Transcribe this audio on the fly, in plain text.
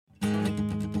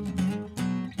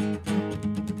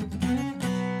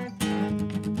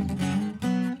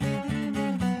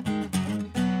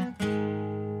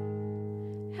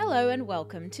Hello and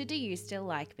welcome to Do You Still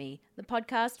Like Me, the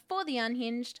podcast for the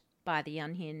unhinged by the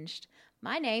unhinged.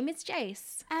 My name is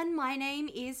Jace. And my name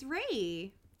is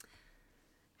Ree.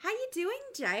 How you doing,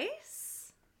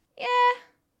 Jace?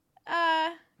 Yeah,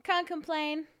 can't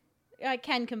complain. I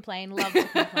can complain, love to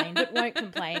complain, but won't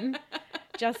complain.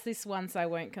 Just this once I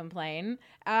won't complain.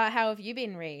 How have you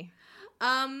been, Ree?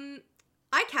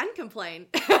 I can complain.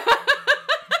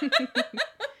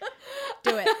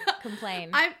 Do it.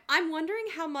 Complain. I'm wondering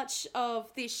how much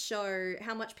of this show,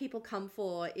 how much people come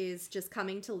for is just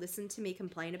coming to listen to me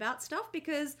complain about stuff,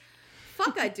 because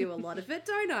fuck, I do a lot of it,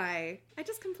 don't I? I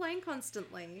just complain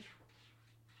constantly.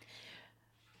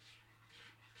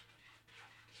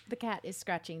 The cat is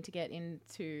scratching to get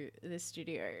into the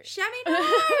studio. Shammy,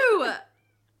 no!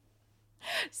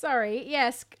 Sorry,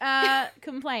 yes,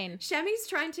 complain. Shammy's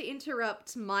trying to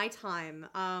interrupt my time.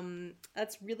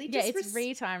 That's really it's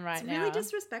Ree time right now. It's really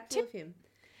disrespectful of him.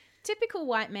 Typical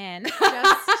white man,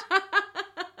 just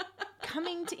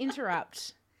coming to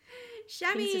interrupt.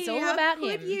 Shammy, it's all how about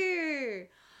could him. You?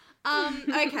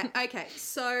 Okay.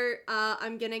 So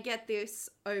I'm gonna get this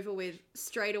over with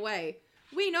straight away.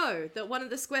 We know that one of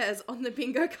the squares on the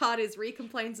bingo card is Ree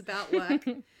complains about work.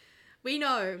 We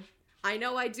know. I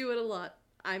know I do it a lot.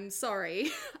 I'm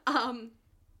sorry.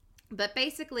 But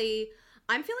basically,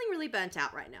 I'm feeling really burnt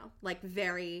out right now. Like,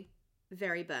 very,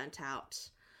 very burnt out.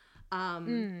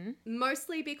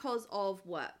 Mostly because of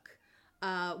work.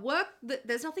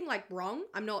 There's nothing, like, wrong.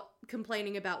 I'm not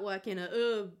complaining about work in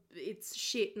it's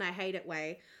shit and I hate it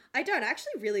way. I don't. I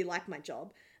actually really like my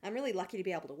job. I'm really lucky to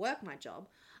be able to work my job.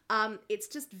 It's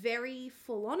just very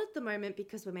full on at the moment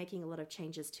because we're making a lot of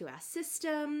changes to our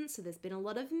system. So there's been a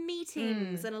lot of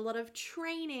meetings and a lot of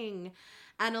training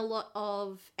and a lot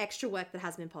of extra work that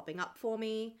has been popping up for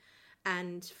me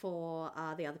and for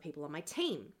the other people on my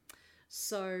team.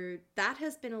 So that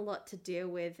has been a lot to deal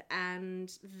with,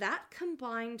 and that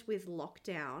combined with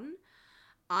lockdown,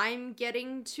 I'm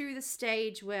getting to the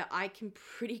stage where I can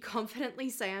pretty confidently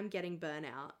say I'm getting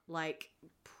burnout. Like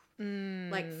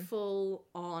full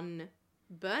on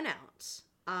burnout.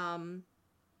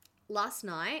 Last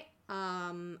night,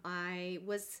 I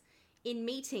was in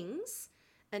meetings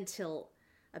until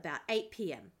about 8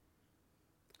 p.m.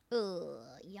 Ugh,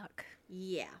 yuck.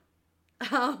 Yeah.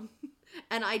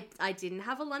 And I didn't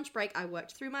have a lunch break. I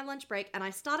worked through my lunch break and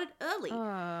I started early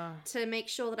to make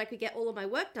sure that I could get all of my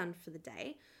work done for the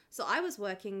day. So I was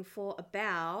working for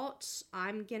about,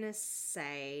 I'm going to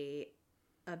say,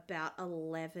 about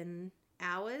 11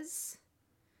 hours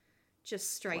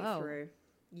just straight through.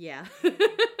 Yeah.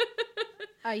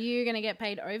 Are you going to get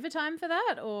paid overtime for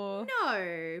that, or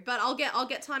no? But I'll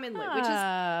get time in lieu, which is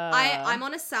I'm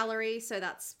on a salary, so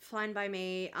that's fine by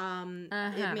me.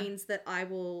 It means that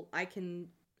I can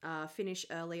finish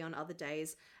early on other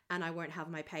days and I won't have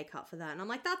my pay cut for that. And I'm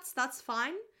like, that's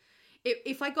fine.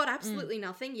 If I got absolutely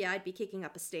nothing, yeah, I'd be kicking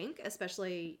up a stink,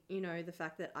 especially, the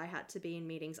fact that I had to be in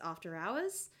meetings after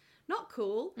hours. Not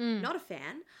cool. Not a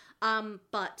fan.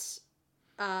 But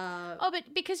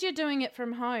because you're doing it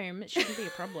from home, it shouldn't be a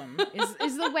problem.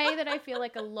 is the way that I feel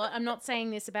like a lot. I'm not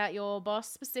saying this about your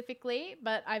boss specifically,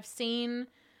 but I've seen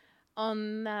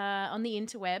on the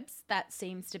interwebs that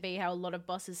seems to be how a lot of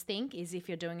bosses think, is if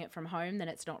you're doing it from home, then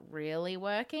it's not really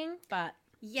working. But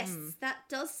yes, that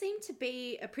does seem to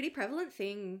be a pretty prevalent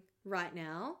thing right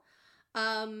now.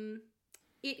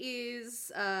 It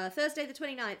is Thursday the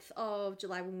 29th of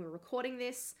July when we're recording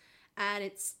this, and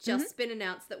it's just been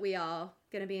announced that we are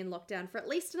going to be in lockdown for at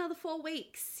least another 4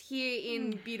 weeks here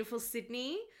in beautiful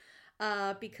Sydney,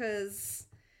 because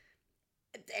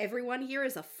everyone here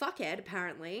is a fuckhead,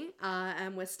 apparently,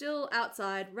 and we're still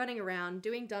outside running around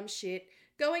doing dumb shit,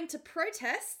 going to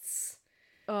protests.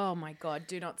 Oh my God,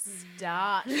 do not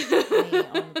start me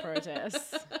on the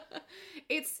protests.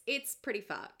 It's pretty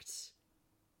fucked.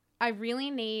 I really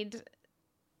need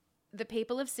the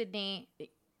people of Sydney,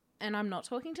 and I'm not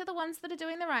talking to the ones that are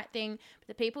doing the right thing, but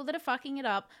the people that are fucking it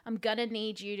up, I'm gonna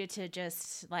need you to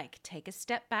just, take a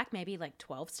step back, maybe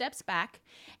 12 steps back,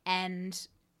 and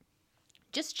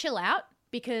just chill out,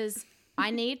 because I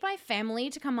need my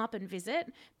family to come up and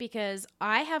visit, because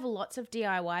I have lots of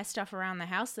DIY stuff around the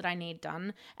house that I need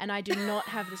done, and I do not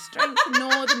have the strength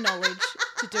nor the knowledge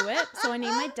to do it, so I need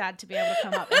my dad to be able to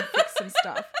come up and fix some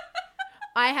stuff.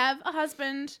 I have a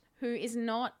husband who is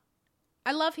not...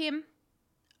 I love him.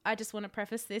 I just want to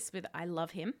preface this with I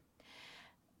love him.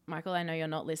 Michael, I know you're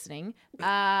not listening.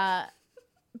 But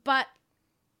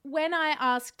when I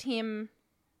asked him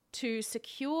to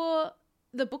secure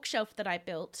the bookshelf that I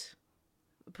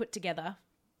put together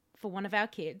for one of our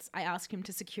kids, I asked him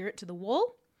to secure it to the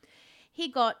wall. He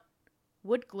got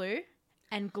wood glue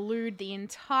and glued the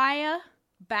entire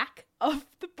back of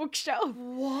the bookshelf.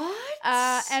 What?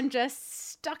 And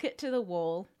just stuck it to the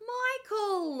wall.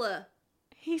 Michael!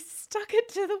 He stuck it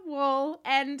to the wall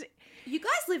and... You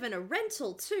guys live in a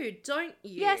rental too, don't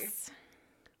you? Yes.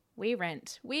 We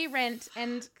rent.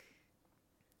 And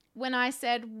when I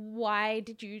said, why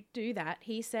did you do that?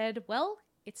 He said, well,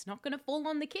 it's not going to fall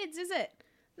on the kids, is it?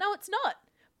 No, it's not.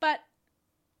 But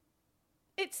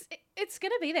it's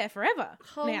going to be there forever.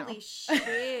 Holy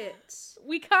shit.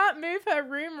 We can't move her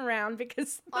room around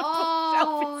because the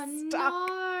bookshelf is stuck.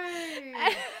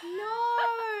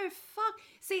 No, fuck.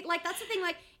 See, like, that's the thing,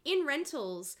 like, in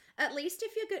rentals, at least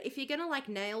if you're gonna, like,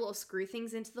 nail or screw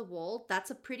things into the wall, that's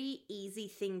a pretty easy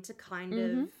thing to kind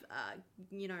of,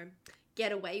 you know,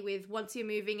 get away with. Once you're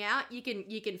moving out, you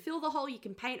can fill the hole, you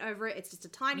can paint over it. It's just a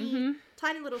tiny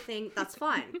little thing. That's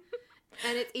fine.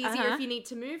 And it's easier if you need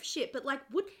to move shit. But, like,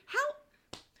 wood glue?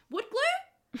 How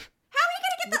are you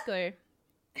gonna get that? Glue.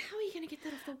 How are you gonna get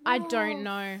that off the wall? I don't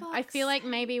know. I feel like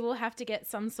maybe we'll have to get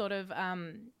some sort of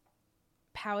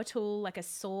power tool, like a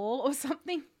saw or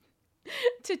something,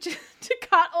 to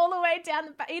cut all the way down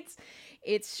the back.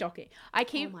 It's shocking. I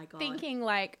keep thinking,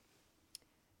 like,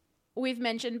 we've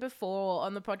mentioned before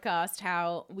on the podcast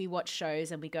how we watch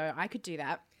shows and we go, I could do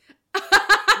that.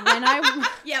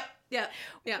 Yep.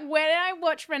 When I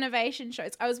watch renovation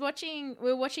shows, we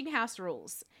were watching House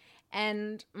Rules,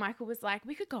 and Michael was like,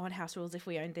 we could go on House Rules if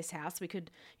we owned this house. We could,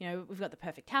 you know, we've got the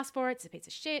perfect house for it. It's a piece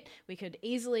of shit. We could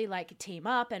easily, like, team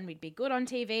up and we'd be good on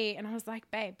TV. And I was like,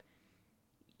 babe,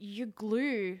 you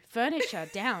glue furniture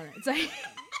down. It's like,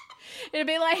 it'd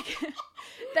be like,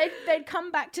 they'd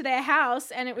come back to their house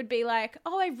and it would be like,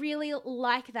 oh, I really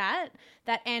like that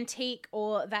antique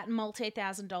or that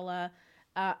multi-$1,000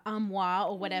 armoire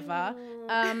or whatever.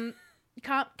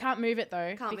 Can't move it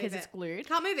though because it's glued.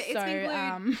 Can't move it. It's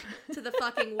been glued to the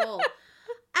fucking wall.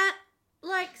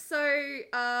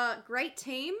 Great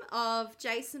team of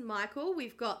Jason, Michael.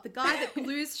 We've got the guy that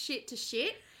glues shit to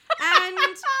shit and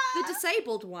the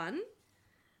disabled one.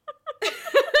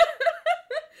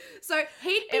 So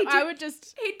he'd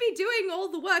be doing all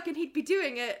the work and he'd be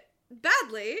doing it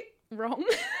badly. Wrong.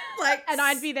 Like, and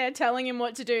I'd be there telling him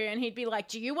what to do and he'd be like,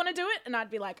 do you want to do it? And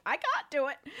I'd be like, I can't do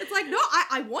it. It's like, no,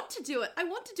 I want to do it. I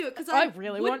want to do it because I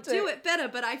really want to do it better,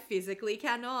 but I physically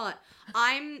cannot.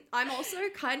 I'm also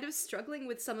kind of struggling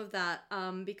with some of that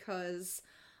because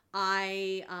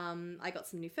I got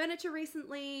some new furniture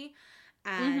recently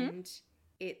and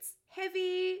it's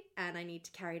heavy and I need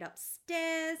to carry it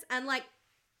upstairs, and like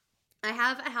I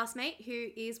have a housemate who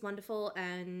is wonderful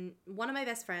and one of my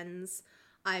best friends.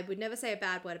 I would never say a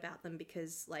bad word about them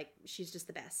because, like, she's just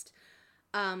the best.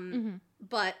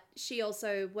 But she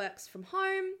also works from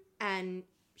home and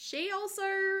she also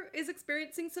is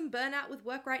experiencing some burnout with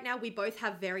work right now. We both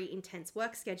have very intense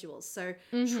work schedules. So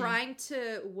trying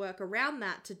to work around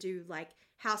that to do, like,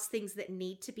 house things that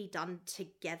need to be done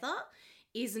together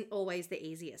isn't always the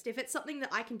easiest. If it's something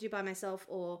that I can do by myself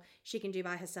or she can do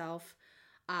by herself,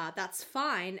 that's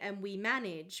fine and we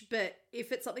manage. But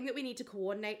if it's something that we need to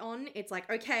coordinate on, it's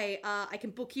like, okay, I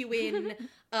can book you in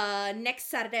next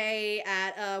Saturday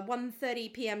at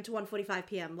 1:30 p.m. to 1:45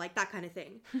 p.m., like that kind of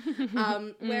thing.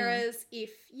 Whereas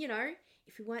if we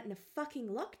weren't in a fucking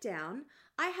lockdown,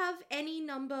 I have any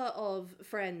number of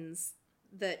friends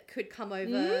that could come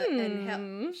over and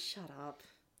help. Shut up.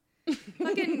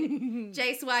 Fucking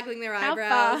Jay swaggling their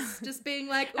eyebrows, just being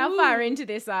like, ooh. How far into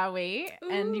this are we? Ooh.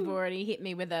 And you've already hit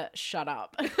me with a shut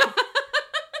up. It's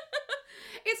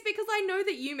because I know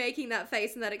that you making that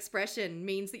face and that expression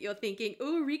means that you're thinking,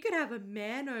 ooh, we could have a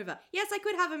man over. Yes, I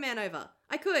could have a man over.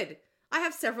 I could. I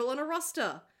have several on a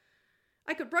roster.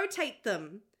 I could rotate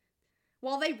them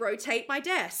while they rotate my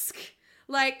desk.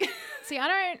 Like, see,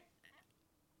 I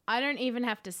don't even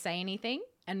have to say anything.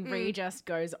 And Ree just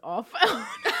goes off.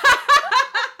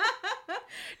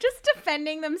 Just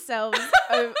defending themselves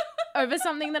over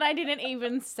something that I didn't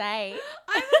even say.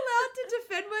 I'm allowed to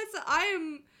defend myself.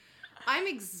 I'm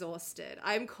exhausted.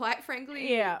 I'm quite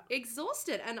frankly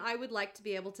exhausted. And I would like to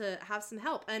be able to have some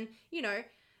help. And,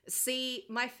 see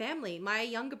my family. My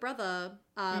younger brother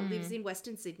lives in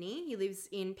Western Sydney. He lives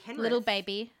in Penrith. Little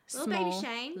baby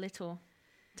Shane. Little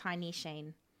tiny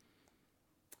Shane.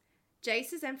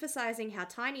 Jace is emphasizing how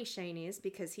tiny Shane is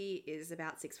because he is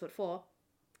about 6'4",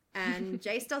 and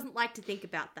Jace doesn't like to think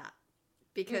about that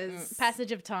because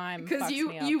passage of time. Because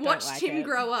you watched him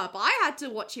grow up. I had to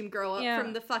watch him grow up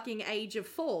from the fucking age of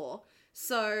 4.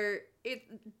 So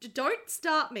don't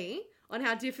start me on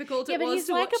how difficult it was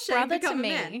to watch Shane become a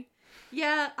man.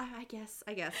 Yeah, I guess.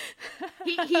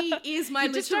 He is my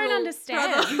you literal just don't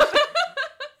understand. brother.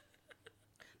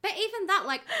 But even that,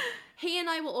 like, he and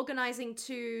I were organizing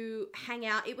to hang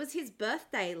out. It was his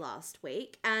birthday last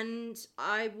week, and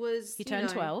I was, He turned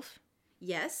 12.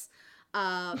 Yes.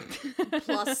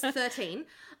 Plus 13.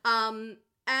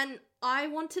 And I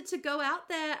wanted to go out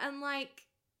there and, like,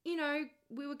 you know,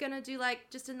 we were going to do, like,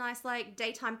 just a nice, like,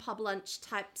 daytime pub lunch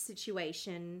type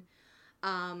situation.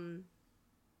 And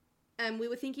we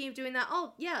were thinking of doing that.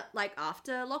 Oh, yeah, like,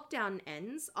 after lockdown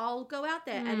ends, I'll go out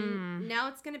there. And now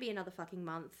it's going to be another fucking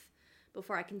month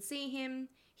before I can see him.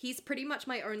 He's pretty much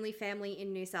my only family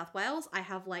in New South Wales. I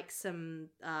have, like, some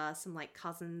like,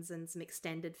 cousins and some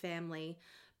extended family,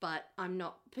 but I'm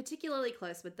not particularly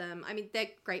close with them. I mean, they're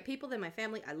great people. They're my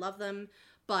family. I love them,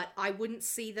 but I wouldn't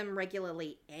see them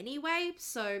regularly anyway,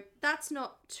 so that's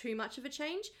not too much of a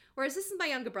change. Whereas this is my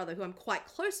younger brother, who I'm quite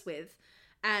close with,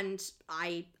 and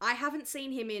I haven't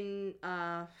seen him in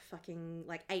fucking,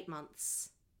 like, 8 months.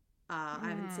 I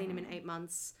haven't seen him in 8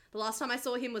 months. The last time I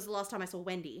saw him was the last time I saw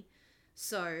Wendy.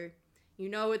 So, you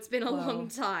know, it's been a long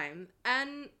time.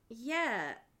 And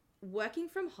yeah, working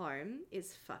from home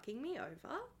is fucking me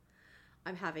over.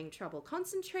 I'm having trouble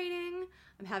concentrating.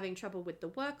 I'm having trouble with the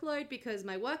workload because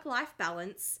my work-life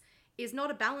balance is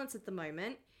not a balance at the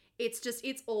moment.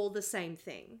 It's all the same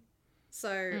thing.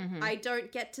 So I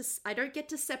don't get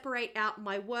to separate out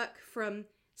my work from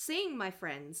seeing my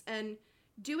friends and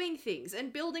doing things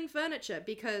and building furniture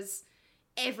because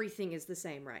everything is the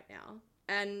same right now.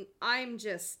 And I'm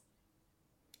just,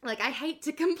 like, I hate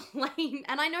to complain.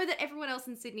 And I know that everyone else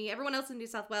in Sydney, everyone else in New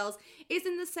South Wales is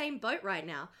in the same boat right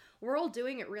now. We're all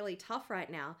doing it really tough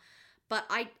right now. But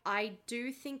I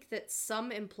do think that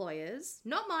some employers,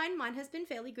 not mine has been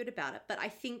fairly good about it, but I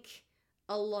think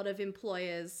a lot of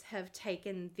employers have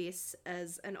taken this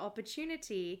as an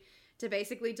opportunity to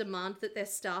basically demand that their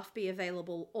staff be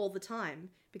available all the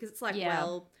time. Because it's like,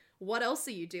 well, what else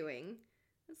are you doing?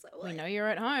 It's like, we know you're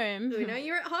at home. We know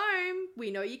you're at home.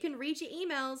 We know you can read your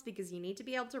emails because you need to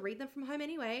be able to read them from home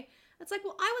anyway. It's like,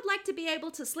 well, I would like to be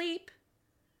able to sleep.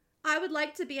 I would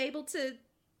like to be able to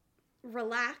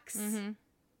relax.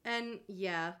 And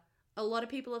yeah, a lot of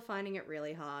people are finding it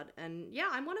really hard. And yeah,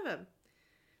 I'm one of them.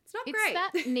 It's not great.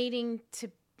 I've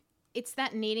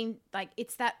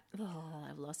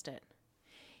lost it.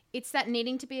 It's that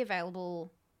needing to be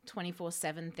available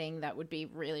 24/7 thing that would be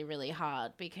really, really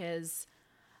hard because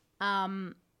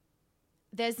that's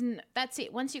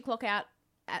it. Once you clock out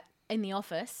in the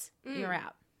office, you're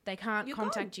out. They can't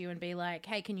contact you and be like,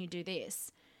 hey, can you do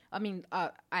this? I mean,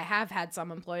 I have had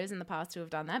some employers in the past who have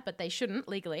done that, but they shouldn't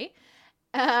legally.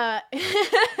 Got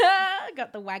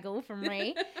the waggle from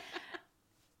Ree.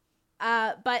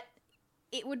 But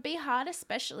it would be hard,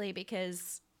 especially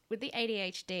because with the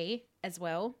ADHD as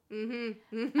well, we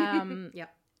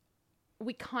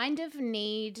kind of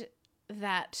need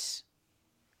that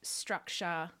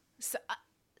structure. So,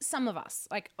 some of us,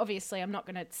 like, obviously I'm not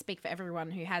going to speak for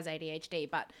everyone who has ADHD,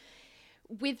 but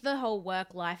with the whole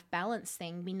work-life balance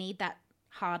thing, we need that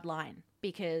hard line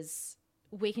because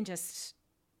we can just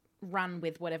run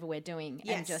with whatever we're doing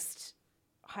and just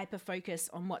hyper-focus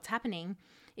on what's happening.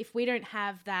 If we don't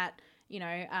have that, you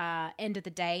know, end of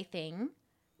the day thing,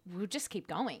 we'll just keep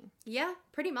going. Yeah,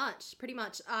 pretty much.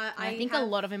 I think a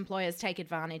lot of employers take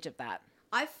advantage of that.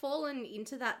 I've fallen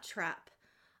into that trap.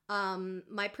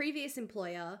 My previous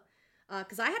employer,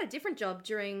 because I had a different job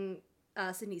during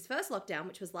Sydney's first lockdown,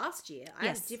 which was last year. I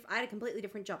had a completely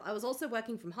different job. I was also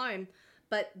working from home,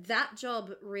 but that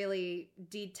job really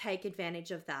did take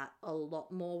advantage of that a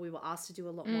lot more. We were asked to do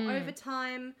a lot more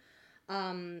overtime.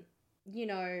 You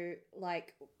know,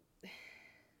 like,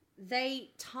 they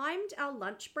timed our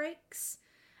lunch breaks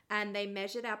and they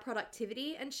measured our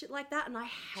productivity and shit like that, and I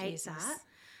hate that.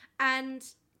 And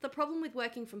the problem with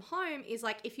working from home is,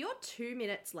 like, if you're 2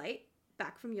 minutes late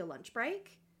back from your lunch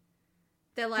break,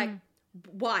 they're like,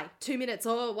 why? 2 minutes?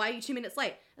 Oh, why are you 2 minutes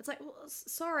late? It's like, well,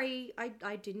 sorry,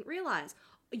 I didn't realize.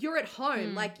 You're at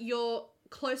home, like, you're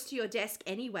close to your desk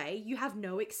anyway. You have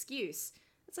no excuse.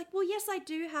 It's like, well, yes, I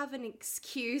do have an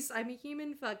excuse. I'm a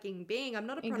human fucking being. I'm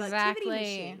not a productivity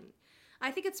machine.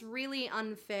 I think it's really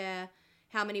unfair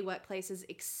how many workplaces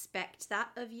expect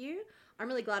that of you. I'm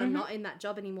really glad I'm not in that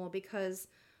job anymore because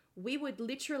we would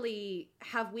literally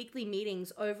have weekly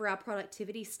meetings over our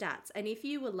productivity stats. And if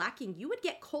you were lacking, you would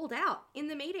get called out in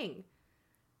the meeting.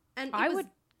 And I would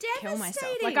kill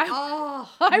myself. Like,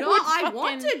 I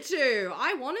wanted to.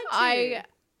 I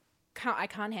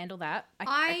can't handle that.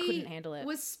 I couldn't handle it.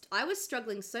 I was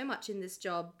struggling so much in this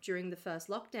job during the first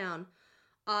lockdown.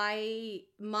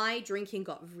 My drinking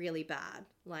got really bad.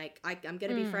 Like, I'm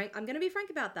gonna be frank. I'm gonna be frank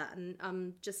about that,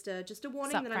 and just a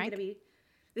warning that Frank? I'm gonna be.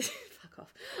 Fuck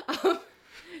off.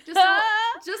 Just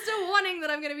a warning that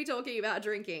I'm going to be talking about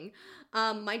drinking.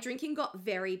 My drinking got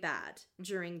very bad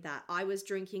during that. I was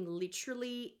drinking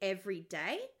literally every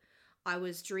day. I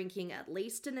was drinking at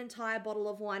least an entire bottle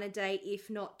of wine a day, if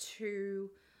not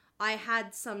two. I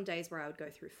had some days where I would go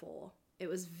through 4. It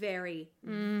was very,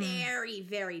 very,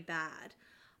 very bad.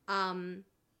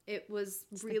 It was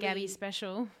it's really... the Gabby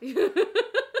special.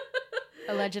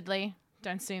 Allegedly.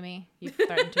 Don't sue me. You've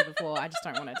threatened to before. I just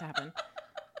don't want it to happen.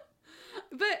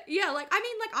 But yeah, like, I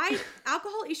mean, like,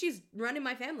 alcohol issues run in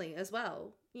my family as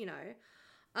well, you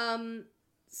know.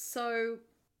 So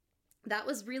that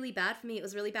was really bad for me. It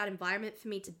was a really bad environment for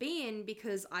me to be in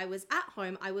because I was at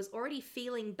home. I was already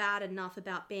feeling bad enough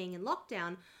about being in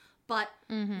lockdown, but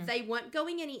they weren't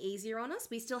going any easier on us.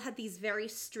 We still had these very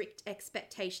strict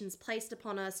expectations placed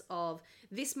upon us of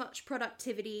this much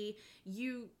productivity.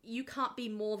 You can't be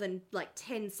more than like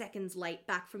 10 seconds late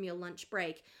back from your lunch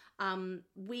break.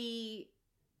 We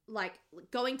like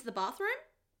going to the bathroom,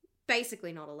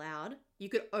 basically not allowed. You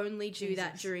could only do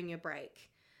that during your break.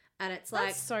 And it's like,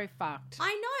 that's so fucked. I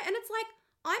know. And it's like,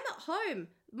 I'm at home.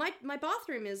 My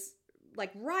bathroom is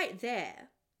like right there.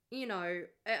 You know,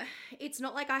 it's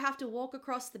not like I have to walk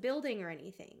across the building or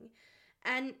anything.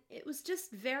 And it was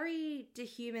just very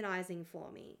dehumanizing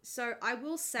for me. So I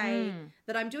will say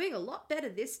that I'm doing a lot better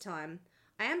this time.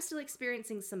 I am still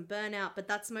experiencing some burnout, but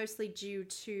that's mostly due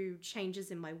to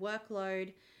changes in my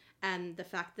workload and the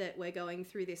fact that we're going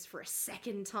through this for a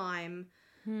second time.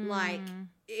 Like,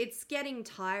 it's getting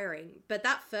tiring. But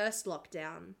that first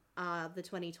lockdown, the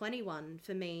 2020 one,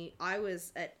 for me, I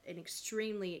was at an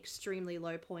extremely, extremely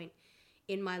low point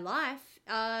in my life,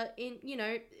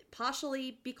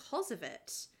 partially because of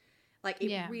it. Like,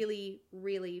 it really,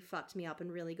 really fucked me up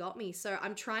and really got me. So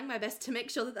I'm trying my best to make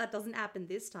sure that that doesn't happen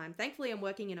this time. Thankfully, I'm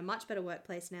working in a much better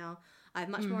workplace now. I have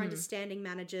much more understanding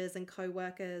managers and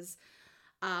co-workers.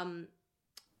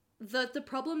 The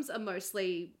problems are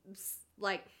mostly,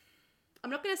 like, I'm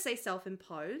not going to say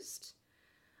self-imposed.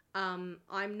 I'm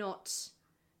not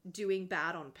doing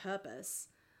bad on purpose.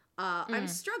 I'm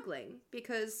struggling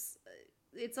because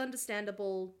it's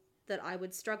understandable that I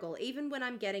would struggle. Even when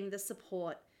I'm getting the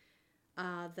support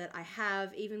that I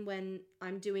have, even when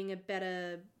I'm doing a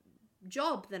better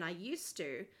job than I used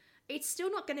to, it's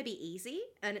still not going to be easy,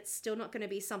 and it's still not going to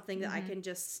be something that I can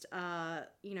just,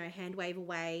 hand wave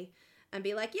away and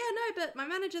be like, yeah, no, but my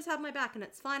managers have my back and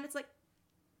it's fine. It's like,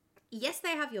 yes,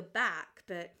 they have your back,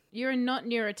 but... You're not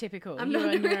neurotypical.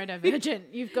 You're neurodivergent.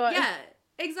 You've got... Yeah,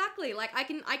 exactly. Like,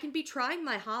 I can be trying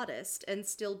my hardest and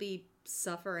still be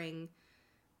suffering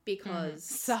because...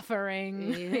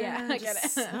 Suffering. Yeah, I get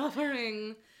it.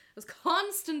 Suffering. It was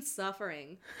constant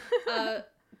suffering.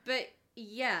 But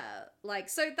yeah, like,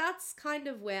 so that's kind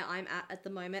of where I'm at the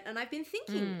moment. And I've been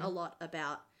thinking a lot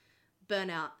about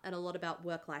burnout and a lot about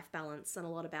work-life balance and a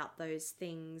lot about those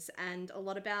things and a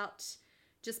lot about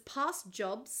just past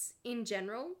jobs in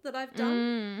general that I've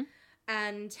done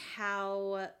and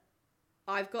how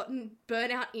I've gotten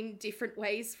burnout in different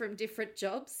ways from different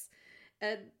jobs.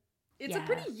 And it's a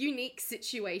pretty unique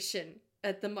situation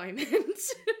at the moment.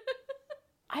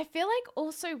 I feel like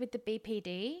also with the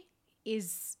BPD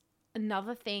is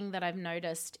another thing that I've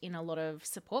noticed in a lot of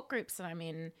support groups that I'm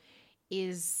in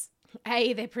is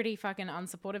A, they're pretty fucking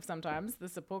unsupportive sometimes, the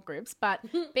support groups, but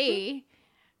B,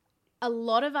 a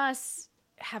lot of us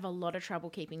have a lot of trouble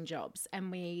keeping jobs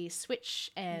and we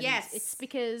switch, and it's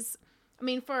because, I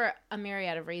mean, for a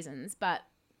myriad of reasons, but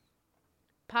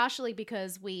partially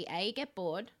because we A, get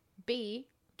bored, B,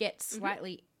 get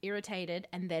slightly irritated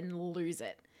and then lose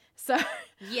it. So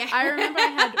I remember I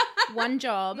had one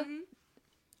job.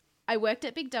 I worked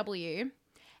at Big W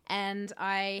and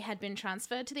I had been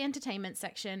transferred to the entertainment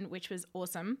section, which was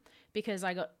awesome because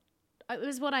it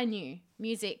was what I knew.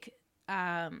 Music,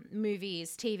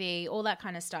 movies, TV, all that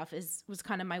kind of stuff was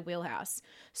kind of my wheelhouse.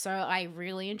 So I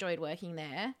really enjoyed working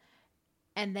there.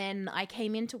 And then I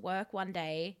came into work one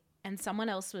day and someone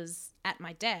else was at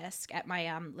my desk at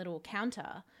my little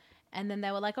counter. And then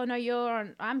they were like, "Oh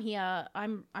no, I'm here.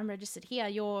 I'm registered here.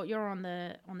 You're on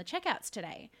the checkouts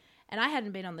today." And I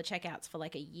hadn't been on the checkouts for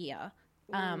like a year.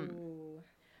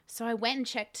 So I went and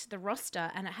checked the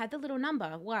roster and it had the little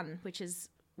number 1, which is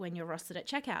when you're rostered at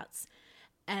checkouts.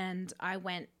 And I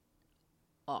went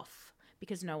off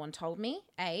because no one told me,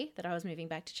 A, that I was moving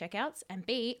back to checkouts, and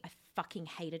B, I fucking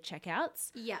hated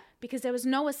checkouts. Yeah. Because there was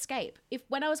no escape.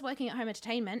 When I was working at home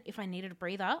entertainment, if I needed a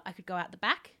breather, I could go out the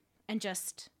back and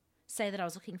just say that I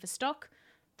was looking for stock,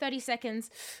 30 seconds,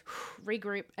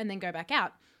 regroup, and then go back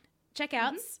out.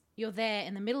 Checkouts, you're there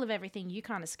in the middle of everything. You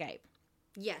can't escape.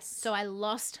 Yes. So I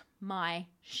lost my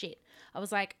shit. I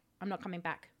was like, I'm not coming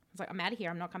back. I was like, I'm out of here.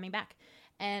 I'm not coming back.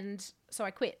 And so I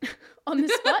quit on the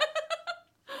spot.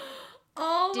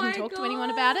 Oh Didn't my talk God. to anyone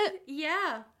about it.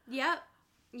 Yeah. Yep.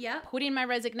 Yep. Put in my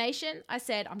resignation. I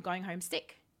said, I'm going home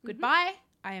sick. Mm-hmm. Goodbye.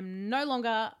 I am no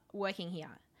longer working here.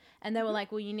 And they were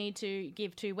like, well, you need to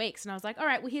give 2 weeks. And I was like, all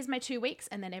right, well, here's my 2 weeks.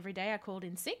 And then every day I called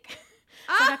in sick.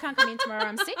 So I can't come in tomorrow.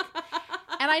 I'm sick.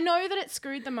 And I know that it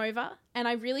screwed them over. And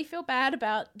I really feel bad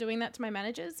about doing that to my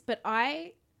managers. But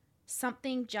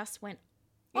something just went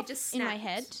off in my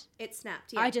head. It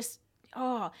snapped, yeah.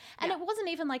 And it wasn't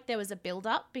even like there was a build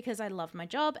up because I loved my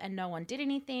job and no one did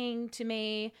anything to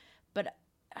me. But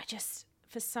I just,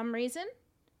 for some reason,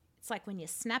 it's like when you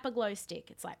snap a glow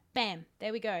stick, it's like, bam,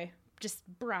 there we go. Just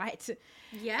bright.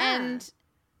 Yeah. And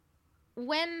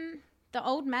when the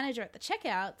old manager at the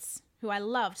checkouts, who I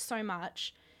loved so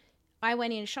much, I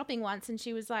went in shopping once and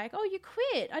she was like, oh, you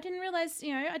quit. I didn't realize,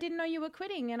 I didn't know you were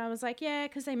quitting. And I was like, yeah,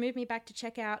 because they moved me back to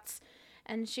checkouts.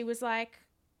 And she was like,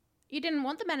 you didn't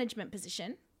want the management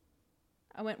position.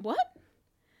 I went, what?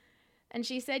 And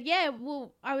she said, yeah,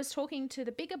 well, I was talking to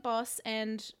the bigger boss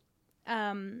and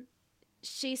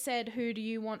she said, who do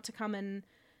you want to come and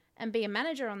be a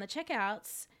manager on the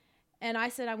checkouts? And I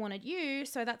said I wanted you,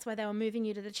 so that's why they were moving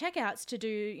you to the checkouts to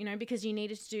do, because you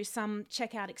needed to do some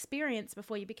checkout experience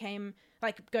before you became,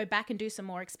 go back and do some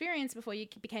more experience before you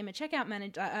became a checkout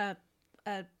manager.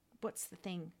 What's the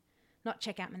thing? Not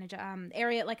checkout manager.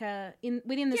 Area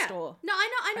within the store. No,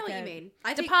 I know what you mean.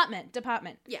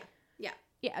 Department.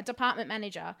 Yeah, a department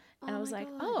manager. And I was like,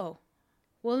 God. oh.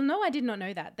 Well, no, I did not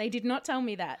know that. They did not tell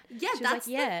me that. Yeah, she was that's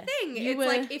like, yeah, the thing. It's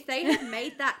like if they had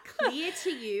made that clear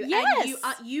to you Yes.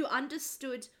 and you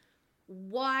understood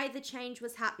why the change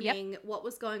was happening, what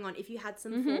was going on, if you had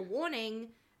some forewarning,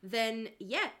 then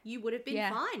you would have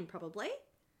been fine probably.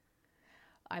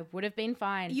 I would have been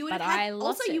fine, You would but have had, I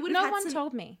lost also, it. you would have No had one some,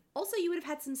 told me. Also, you would have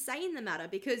had some say in the matter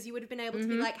because you would have been able to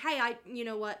be like, hey, you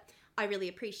know what? I really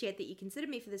appreciate that you considered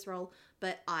me for this role,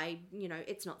 but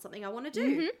it's not something I want to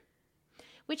do.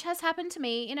 Which has happened to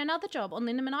me in another job on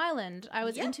Lindeman Island. I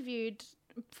was interviewed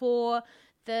for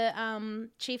the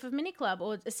chief of mini club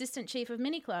or assistant chief of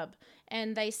mini club,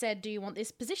 and they said, do you want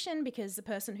this position because the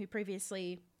person who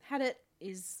previously had it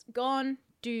is gone?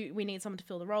 We need someone to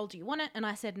fill the role? Do you want it? And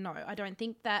I said, no, I don't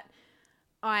think that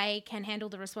I can handle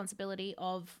the responsibility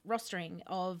of rostering,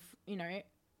 of,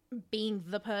 being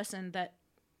the person that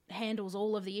handles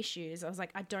all of the issues. I was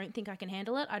like, I don't think I can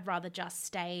handle it. I'd rather just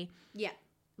stay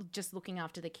just looking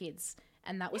after the kids.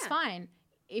 And that was fine.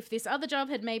 If this other job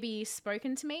had maybe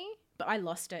spoken to me, but I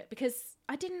lost it because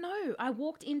I didn't know. I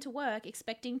walked into work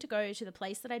expecting to go to the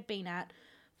place that I'd been at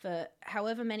for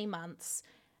however many months,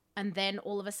 and then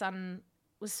all of a sudden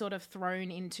was sort of thrown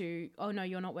into, oh no,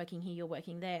 you're not working here, you're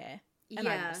working there. And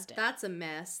I lost it. That's a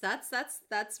mess.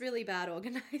 That's really bad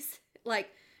organized.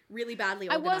 Really badly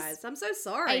organized. I'm so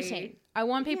sorry. 18. I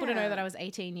want people to know that I was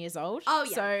 18 years old. Oh,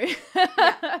 yeah.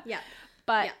 So,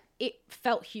 But it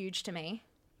felt huge to me.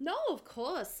 No, of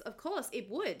course. It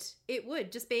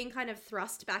would. Just being kind of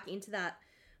thrust back into that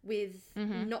with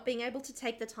not being able to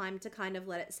take the time to kind of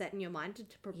let it set in your mind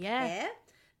to prepare. Yeah.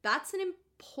 That's an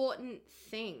important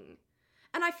thing.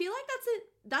 And I feel like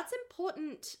that's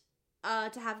important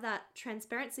to have that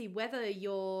transparency, whether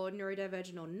you're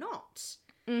neurodivergent or not.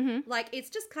 It's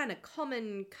just kind of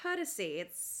common courtesy.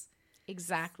 It's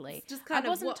just kind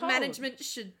of what management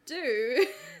should do.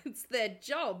 It's their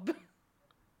job.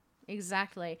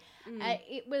 Exactly.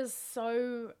 It was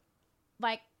so,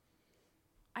 I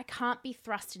can't be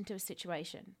thrust into a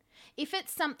situation. If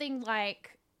it's something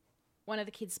like one of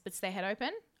the kids splits their head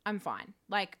open, I'm fine.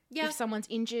 If someone's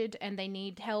injured and they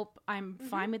need help, I'm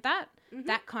fine with that.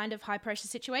 That kind of high pressure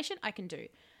situation, I can do.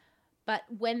 But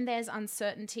when there's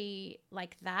uncertainty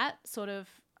like that, sort of,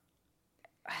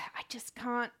 I just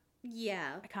can't.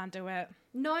 Yeah. I can't do it.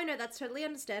 No, that's totally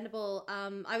understandable.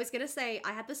 I was going to say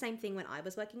I had the same thing when I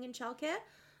was working in childcare.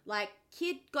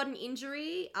 Kid got an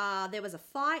injury, there was a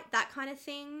fight, that kind of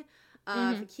thing.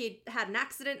 If a kid had an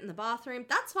accident in the bathroom,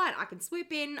 that's fine. I can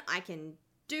swoop in, I can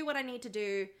do what I need to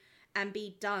do and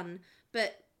be done.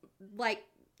 But,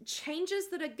 changes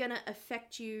that are going to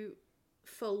affect you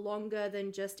for longer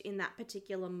than just in that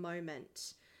particular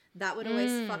moment, that would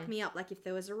always fuck me up. If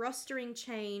there was a rostering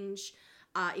change,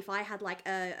 if I had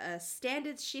a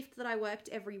standard shift that I worked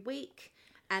every week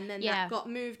and then that got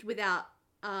moved without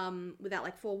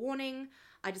forewarning,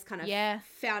 I just kind of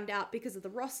found out because of the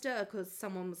roster, because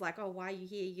someone was like, oh, why are you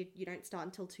here? You don't start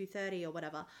until 2:30 or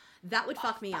whatever. That would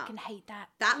fuck me up. I fucking hate that.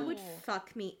 That would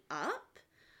fuck me up.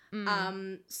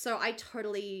 So I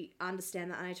totally understand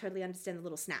that, and I totally understand the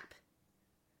little snap.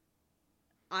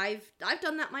 I've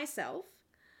done that myself.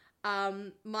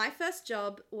 My first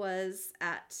job was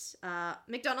at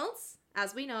McDonald's,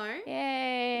 as we know.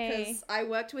 Yay. Because I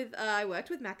worked with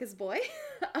Macca's boy,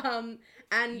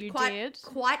 and You quite did?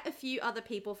 quite a few other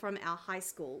people from our high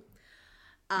school.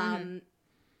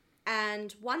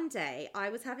 And one day I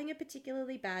was having a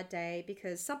particularly bad day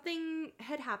because something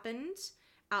had happened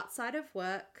outside of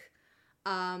work.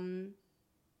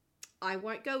 I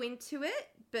won't go into it,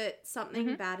 but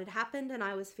something bad had happened and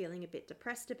I was feeling a bit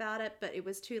depressed about it, but it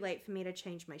was too late for me to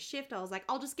change my shift. I was like,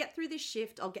 I'll just get through this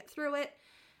shift. I'll get through it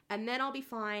and then I'll be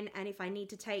fine. And if I need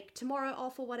to take tomorrow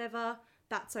off or whatever,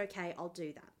 that's okay. I'll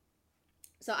do that.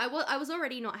 So I was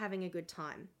already not having a good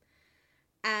time.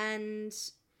 And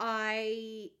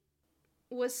I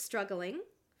was struggling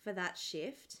for that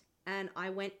shift and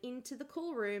I went into the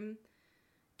call room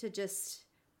to just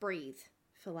breathe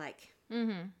for like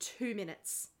 2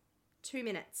 minutes. 2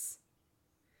 minutes.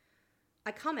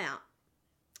 I come out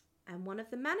and one of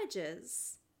the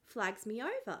managers flags me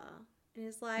over and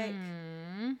is like,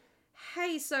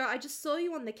 hey, so I just saw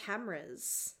you on the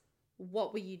cameras.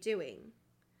 What were you doing?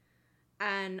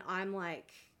 And I'm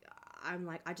like,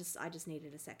 I just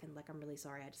needed a second. Like, I'm really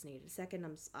sorry. I just needed a second.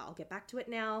 I'll get back to it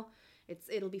now.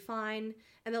 It'll be fine.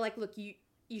 And they're like, look, you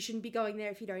shouldn't be going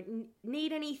there if you don't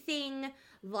need anything.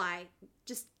 Like,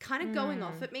 just kind of going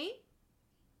off at me.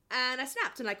 And I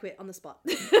snapped and I quit on the spot.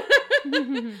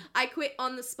 I quit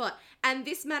on the spot. And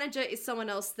this manager is someone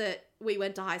else that we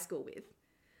went to high school with.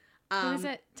 Who is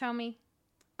it? Tell me.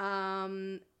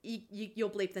 You'll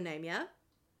bleep the name, yeah?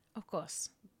 Of course.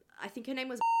 I think her name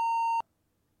was...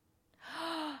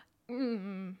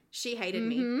 She hated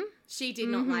me. She did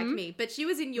not like me. But she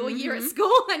was in your year at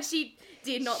school and she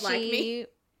did not like me. She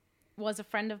was a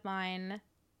friend of mine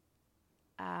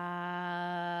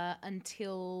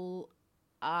until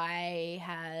I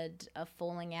had a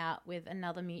falling out with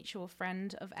another mutual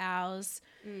friend of ours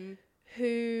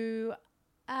who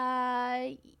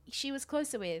she was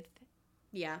closer with.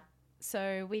 Yeah.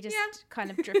 So we just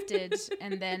kind of drifted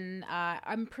and then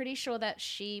I'm pretty sure that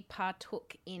she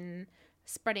partook in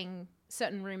spreading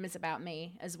certain rumors about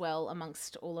me as well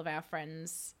amongst all of our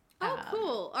friends. Oh,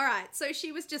 cool. All right. So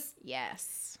she was just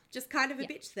kind of a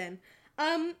bitch then.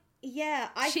 Yeah,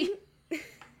 she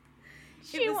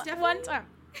was definitely... one time.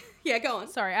 Yeah, go on.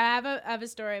 Sorry, I have a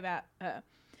story about her.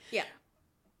 Yeah.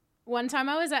 One time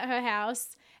I was at her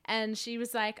house and she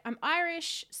was like, I'm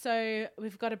Irish, so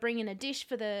we've got to bring in a dish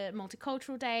for the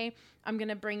multicultural day. I'm going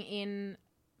to bring in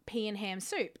pea and ham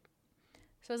soup.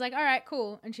 So I was like, all right,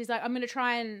 cool. And she's like, I'm going to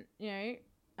try and,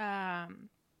 I'm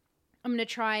going to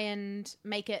try and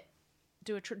make it,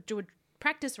 do a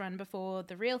practice run before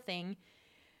the real thing.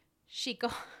 She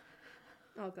got...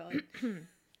 Oh, God.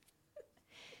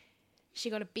 She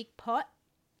got a big pot,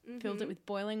 filled it with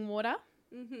boiling water,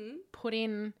 put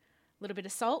in a little bit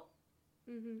of salt,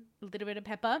 a little bit of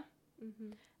pepper,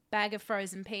 bag of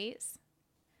frozen peas,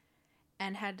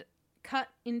 and had cut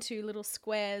into little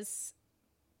squares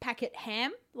packet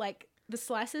ham, like the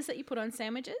slices that you put on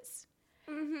sandwiches,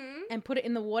 and put it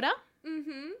in the water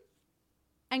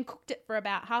and cooked it for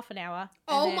about half an hour.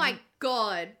 Oh, my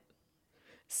God.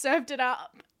 Served it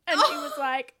up. And she was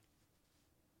like,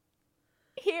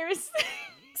 here's...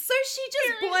 So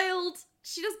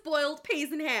she just boiled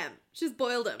peas and ham. She just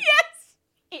boiled them.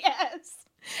 Yes.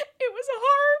 It was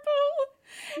horrible.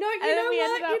 No, you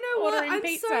know what? I'm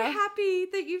pizza. so happy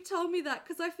that you've told me that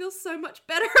because I feel so much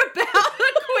better about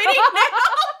quitting now.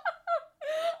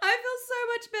 I feel so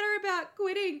much better about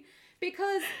quitting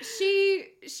because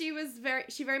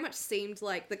she very much seemed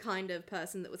like the kind of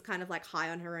person that was kind of like high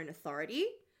on her own authority.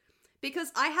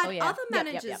 Because I had other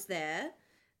managers there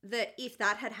that if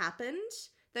that had happened,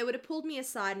 they would have pulled me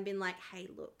aside and been like, hey,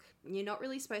 look, you're not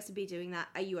really supposed to be doing that.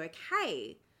 Are you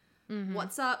okay?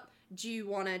 What's up? Do you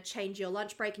want to change your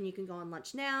lunch break and you can go on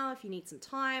lunch now if you need some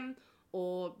time?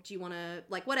 Or do you want to,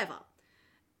 like, whatever?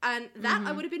 And that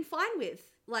I would have been fine with.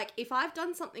 Like, if I've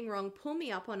done something wrong, pull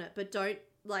me up on it, but don't,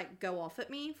 like, go off at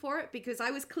me for it because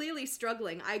I was clearly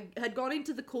struggling. I had gone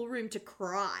into the cool room to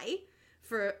cry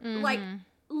for, like...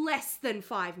 less than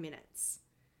 5 minutes.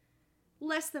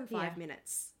 Less than 5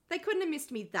 minutes. They couldn't have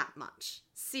missed me that much.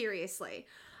 Seriously.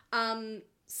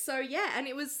 So yeah, and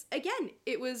it was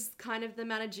kind of the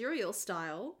managerial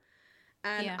style.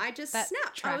 And I just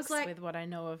snapped. I was like, with what I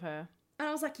know of her. And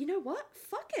I was like, you know what?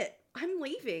 Fuck it. I'm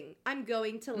leaving. I'm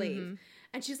going to leave.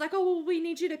 And she's like, oh, well, we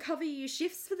need you to cover your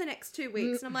shifts for the next 2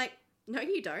 weeks. And I'm like, no,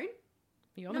 you don't.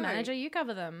 You're the manager. You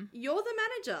cover them. You're the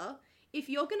manager. If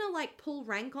you're going to, like, pull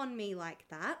rank on me like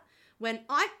that, and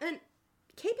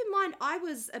keep in mind, I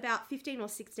was about 15 or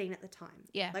 16 at the time.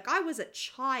 Yeah. Like, I was a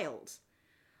child.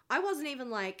 I wasn't even,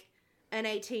 like, an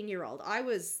 18-year-old. I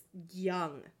was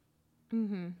young.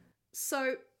 Mm-hmm.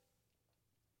 So,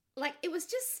 like, it was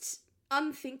just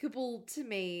unthinkable to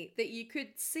me that you could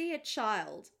see a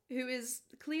child who is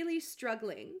clearly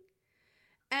struggling.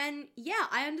 And yeah,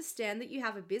 I understand that you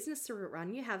have a business to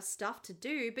run, you have stuff to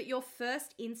do, but your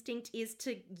first instinct is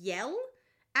to yell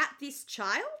at this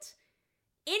child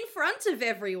in front of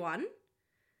everyone.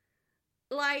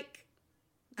 Like,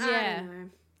 Yeah.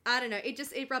 I don't know. It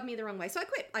rubbed me the wrong way. So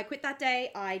I quit that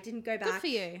day. I didn't go back. Good for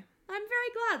you. I'm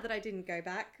very glad that I didn't go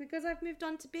back because I've moved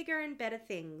on to bigger and better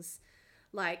things.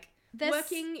 Like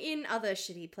working in other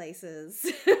shitty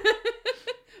places.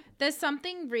 There's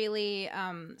something really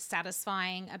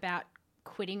satisfying about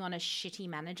quitting on a shitty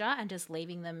manager and just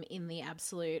leaving them in the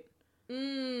absolute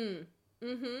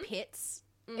pits.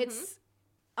 Mm-hmm.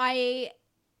 I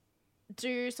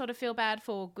do sort of feel bad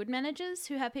for good managers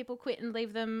who have people quit and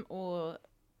leave them, or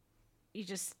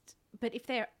but if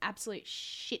they're absolute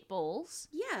shitballs,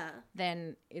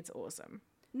 then it's awesome.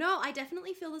 No, I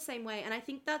definitely feel the same way, and I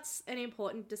think that's an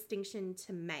important distinction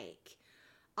to make.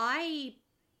 I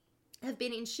have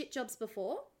been in shit jobs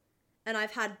before, and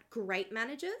I've had great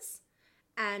managers,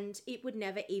 and it would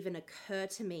never even occur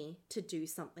to me to do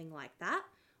something like that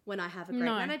when I have a great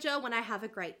manager, when I have a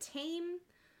great team.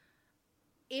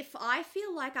 If I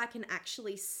feel like I can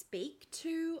actually speak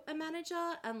to a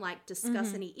manager and like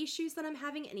discuss any issues that I'm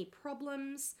having, any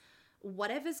problems,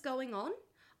 whatever's going on,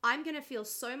 I'm going to feel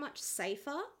so much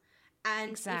safer.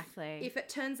 And if it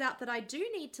turns out that I do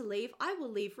need to leave, I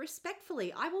will leave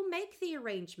respectfully. I will make the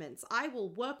arrangements. I will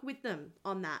work with them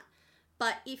on that.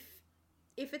 But if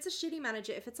it's a shitty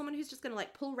manager, if it's someone who's just going to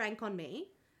like pull rank on me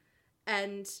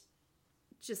and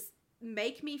just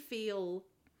make me feel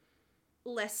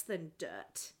less than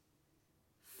dirt,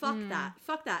 fuck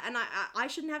that. And I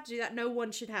shouldn't have to do that. No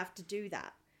one should have to do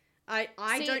that. I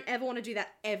don't ever want to do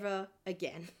that ever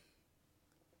again.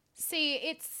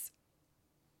 See,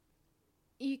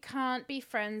 you can't be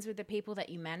friends with the people that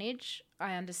you manage.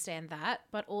 I understand that.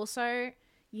 But also,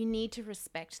 you need to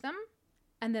respect them.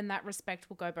 And then that respect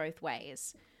will go both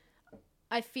ways.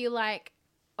 I feel like,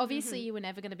 obviously, you were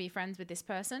never going to be friends with this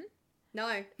person.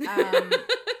 No.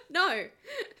 No.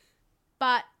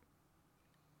 But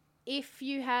if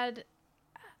you had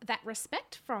that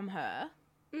respect from her,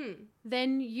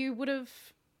 then it would have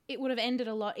ended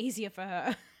a lot easier for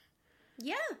her.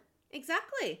 Yeah,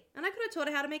 exactly. And I could have taught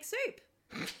her how to make soup.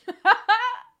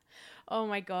 Oh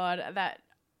my God,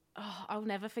 I'll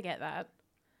never forget that.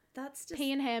 That's just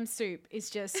pea and ham soup is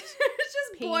just it's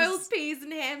just boiled peas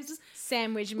and hams, just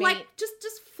sandwich meat, like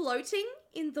just floating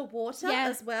in the water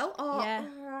as well. Oh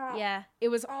yeah, it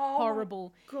was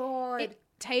horrible. God, it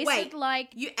tasted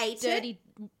like you ate dirty.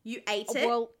 It. You ate it.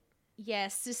 Well,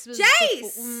 yes, this was.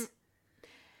 Jace,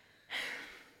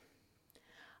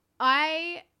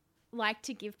 I like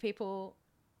to give people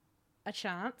a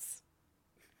chance.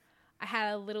 I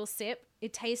had a little sip.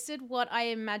 It tasted what I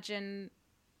imagine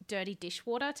dirty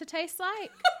dishwater to taste like.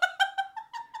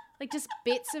 Like just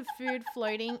bits of food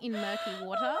floating in murky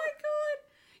water. Oh my God.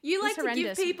 You like to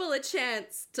give people a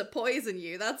chance to poison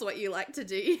you. That's what you like to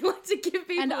do. You like to give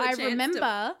people a chance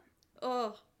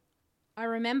I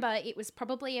remember it was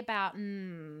probably about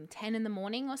 10 in the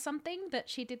morning or something that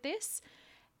she did this.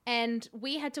 And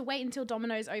we had to wait until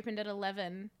Domino's opened at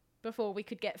 11 before we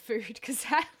could get food because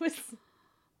that was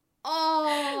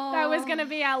going to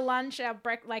be our lunch, our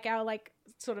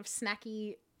sort of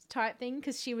snacky type thing,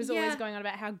 because she was always going on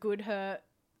about how good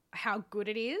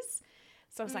it is.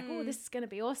 So I was like, oh, this is going to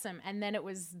be awesome. And then it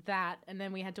was that, and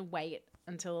then we had to wait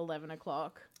until 11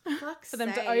 o'clock for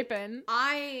them to open.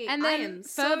 I am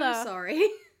so sorry.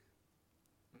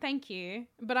 Thank you.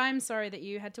 But I'm sorry that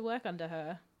you had to work under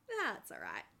her. That's all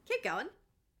right. Keep going.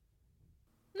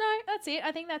 No, that's it.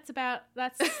 I think that's the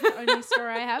only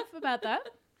story I have about that.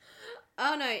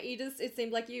 Oh no, it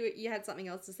seemed like you had something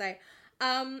else to say.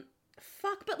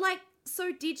 Fuck, but like,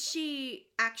 so did she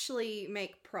actually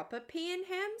make proper pea and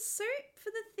ham soup for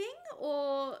the thing,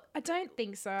 or? I don't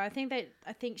think so. I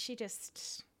think she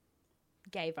just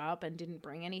gave up and didn't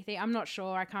bring anything. I'm not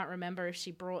sure. I can't remember if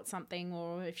she brought something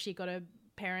or if she got her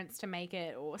parents to make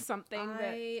it or something.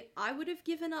 I would have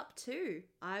given up too.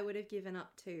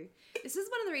 This is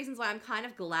one of the reasons why I'm kind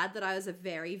of glad that I was a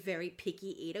very, very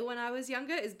picky eater when I was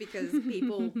younger, is because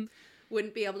people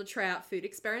wouldn't be able to try out food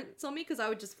experiments on me because I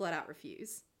would just flat out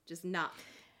refuse. Just nah.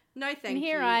 No thank you. And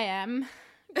here I am,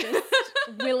 just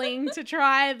willing to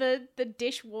try the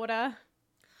dishwater.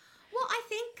 Well, I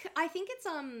think it's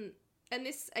and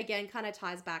this again kind of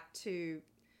ties back to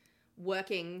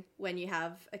working when you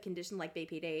have a condition like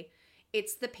BPD.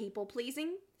 It's the people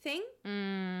pleasing thing.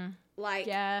 Like,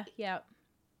 yeah.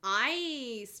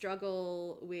 I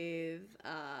struggle with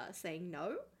saying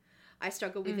no. I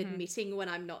struggle with admitting when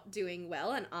I'm not doing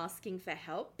well and asking for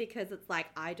help, because it's like,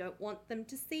 I don't want them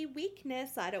to see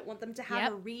weakness. I don't want them to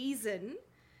have a reason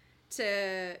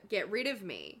to get rid of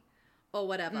me or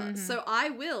whatever. So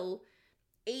I will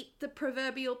eat the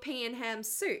proverbial pea and ham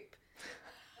soup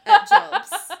at jobs.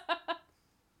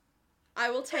 I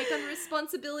will take on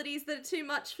responsibilities that are too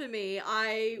much for me.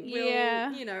 I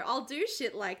will, you know, I'll do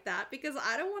shit like that because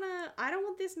I don't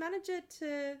want this manager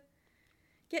to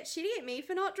get shitty at me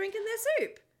for not drinking their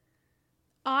soup.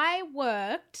 I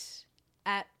worked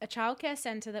at a childcare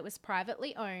centre that was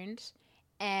privately owned,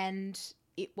 and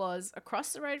it was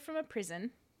across the road from a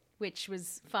prison, which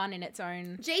was fun in its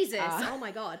own... Jesus, oh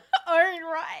my God. Own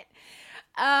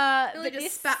right. Really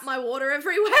just spat my water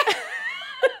everywhere.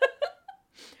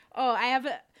 Oh,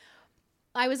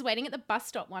 I was waiting at the bus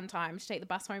stop one time to take the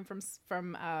bus home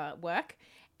from work,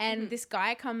 and this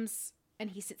guy comes and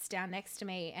he sits down next to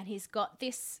me, and he's got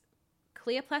this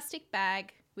clear plastic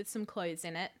bag with some clothes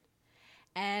in it,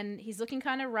 and he's looking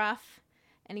kind of rough,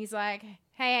 and he's like,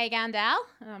 "Hey, how you going, Dal?"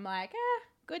 And I'm like,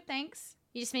 "Good, thanks.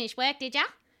 You just finished work, did ya?"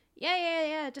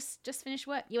 Yeah. Just finished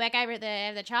work. You work over at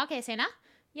the childcare centre?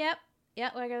 Yep.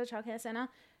 Work over at the childcare centre.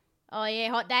 Oh yeah,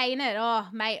 hot day, innit? Oh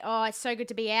mate, it's so good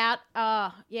to be out.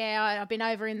 Oh yeah, I've been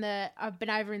over in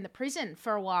the prison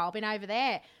for a while. Been over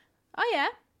there. Oh yeah,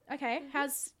 okay. How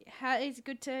is it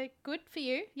good for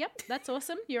you? Yep, that's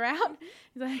awesome. You're out.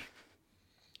 He's like,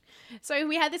 so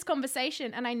we had this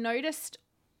conversation, and I noticed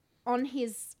on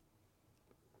his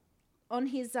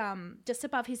just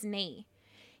above his knee,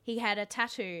 he had a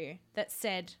tattoo that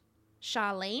said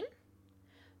Charlene.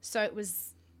 So it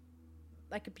was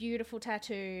like a beautiful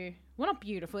tattoo. Well, not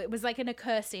beautiful. It was like in a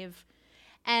cursive.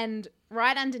 And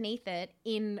right underneath it,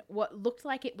 in what looked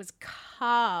like it was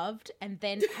carved and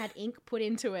then had ink put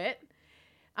into it,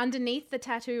 underneath the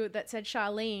tattoo that said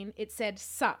Charlene, it said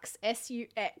Sucks,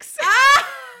 S-U-X.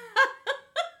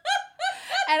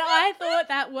 And I thought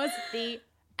that was the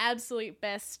absolute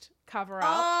best cover-up.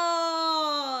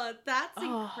 Oh, that's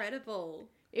incredible.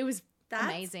 It was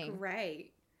amazing. That's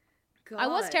great. God. I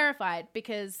was terrified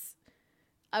because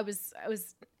I was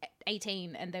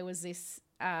 18, and there was this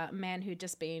man who'd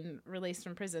just been released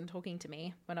from prison talking to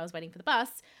me when I was waiting for the bus.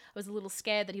 I was a little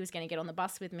scared that he was going to get on the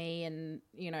bus with me and,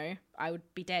 you know, I would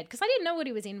be dead because I didn't know what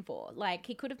he was in for. Like,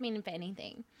 he could have been in for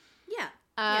anything. Yeah.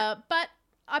 But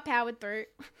I powered through,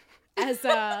 as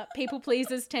people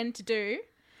pleasers tend to do.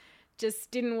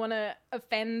 Just didn't want to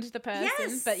offend the person.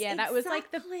 Yes, but yeah, that was like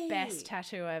the exactly. best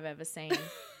tattoo I've ever seen.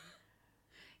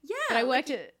 Yeah. But I worked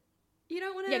at... You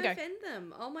don't want to offend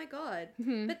them. Oh my God.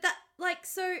 Mm-hmm. But that, like,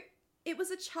 so it was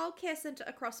a childcare centre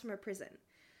across from a prison.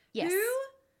 Yes.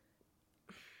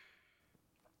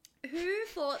 Who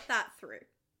thought that through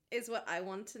is what I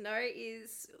want to know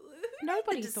is...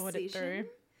 Nobody thought it through.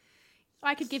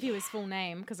 I could give you his full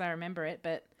name because I remember it,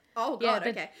 but... Oh God,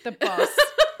 yeah, okay. The boss.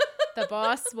 The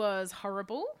boss was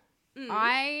horrible.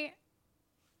 The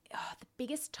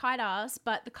biggest tight ass,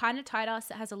 but the kind of tight ass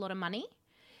that has a lot of money.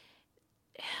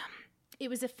 It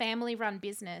was a family-run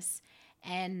business,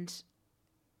 and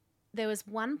there was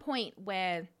one point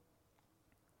where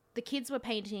the kids were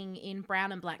painting in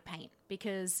brown and black paint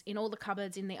because in all the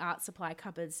cupboards, in the art supply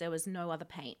cupboards, there was no other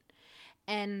paint.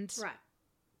 And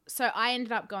so I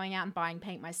ended up going out and buying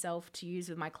paint myself to use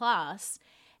with my class,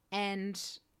 and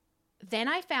then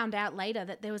I found out later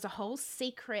that there was a whole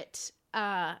secret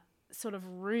sort of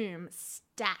room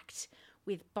stacked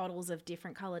with bottles of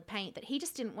different coloured paint that he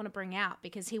just didn't want to bring out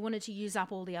because he wanted to use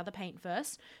up all the other paint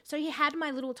first. So he had my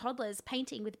little toddlers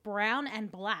painting with brown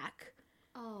and black.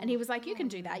 Oh, and he was like, you can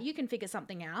do that. You can figure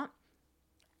something out.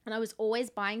 And I was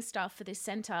always buying stuff for this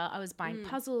centre. I was buying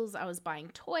puzzles. I was buying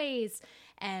toys.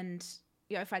 And,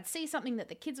 you know, if I'd see something that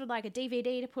the kids would like, a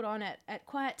DVD to put on at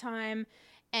quiet time,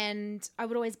 and I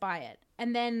would always buy it.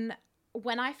 And then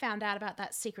when I found out about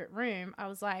that secret room, I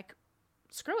was like,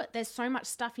 screw it. There's so much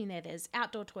stuff in there. There's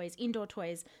outdoor toys, indoor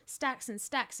toys, stacks and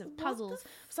stacks of puzzles.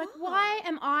 It's like, why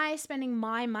am I spending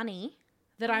my money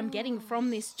that I'm getting from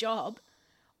this job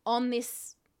on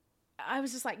this? I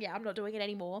was just like, yeah, I'm not doing it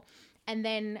anymore. And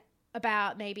then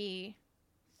about maybe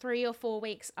 3 or 4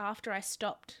 weeks after I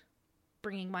stopped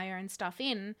bringing my own stuff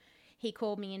in, he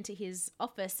called me into his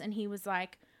office and he was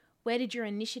like, where did your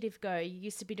initiative go? You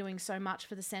used to be doing so much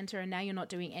for the centre and now you're not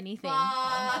doing anything.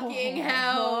 Fucking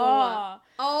hell.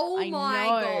 Oh my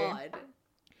God.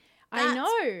 I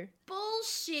know.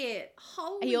 Bullshit.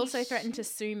 Holy He also threatened to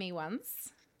sue me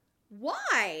once.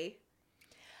 Why?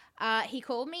 He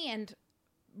called me and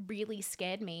really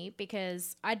scared me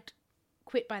because I'd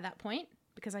quit by that point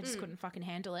because I just couldn't fucking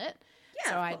handle it.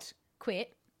 Yeah, so I'd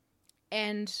quit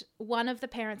And one of the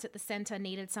parents at the centre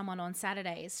needed someone on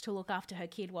Saturdays to look after her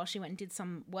kid while she went and did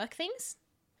some work things.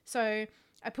 So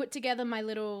I put together my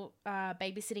little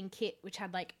babysitting kit, which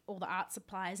had like all the art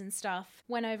supplies and stuff.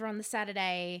 Went over on the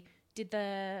Saturday,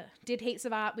 did heaps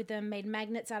of art with them, made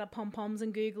magnets out of pom-poms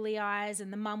and googly eyes,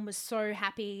 and the mum was so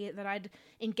happy that I'd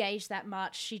engaged that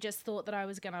much. She just thought that I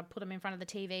was going to put them in front of the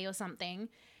TV or something.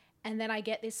 And then I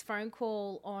get this phone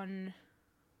call on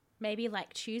maybe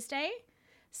like Tuesday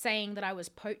saying that I was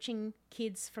poaching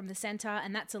kids from the centre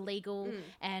and that's illegal,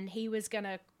 and he was going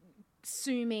to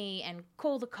sue me and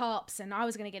call the cops and I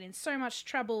was going to get in so much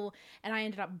trouble, and I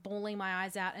ended up bawling my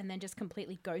eyes out and then just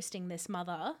completely ghosting this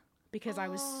mother because I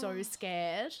was so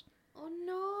scared. Oh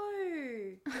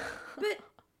no. But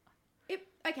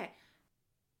okay.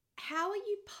 How are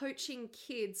you poaching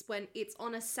kids when it's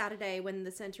on a Saturday when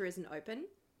the centre isn't open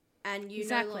and you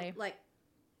Exactly. know like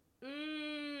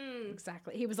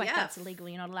Exactly. He was like, that's illegal.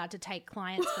 You're not allowed to take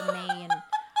clients from me. And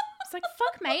it's like,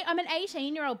 fuck, mate. I'm an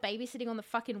 18-year-old babysitting on the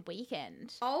fucking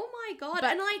weekend. Oh my God.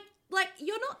 But, and like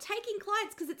you're not taking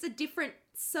clients because it's a different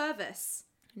service.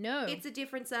 No. It's a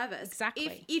different service.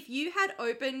 Exactly. If you had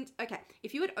opened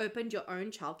your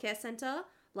own childcare centre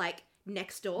like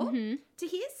next door to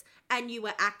his, and you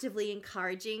were actively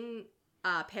encouraging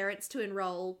parents to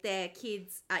enroll their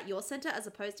kids at your centre as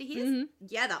opposed to his,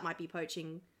 yeah, that might be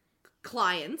poaching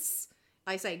clients.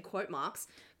 I say in quote marks.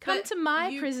 Come to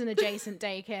my prison adjacent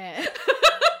daycare.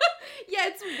 Yeah,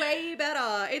 it's way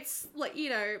better. It's like,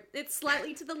 you know, it's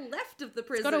slightly to the left of the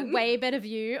prison. It's got a way better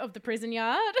view of the prison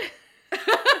yard.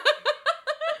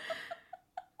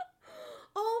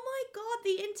 Oh my God,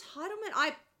 the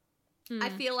entitlement. I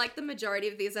feel like the majority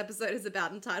of this episode is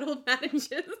about entitled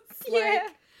managers. Yeah.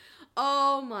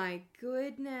 Oh my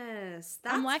goodness.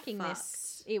 That's I'm liking fucked.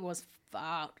 this. It was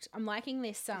fucked. I'm liking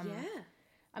this. Yeah.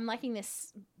 I'm liking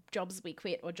this jobs we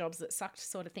quit or jobs that sucked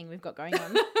sort of thing we've got going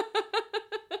on.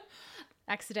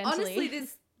 Accidentally. Honestly,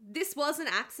 this was an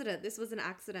accident. This was an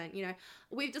accident. You know,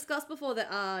 we've discussed before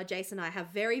that Jason and I have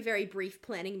very, very brief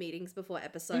planning meetings before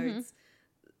episodes,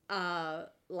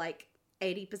 like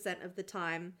 80% of the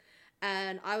time.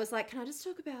 And I was like, can I just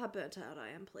talk about how burnt out I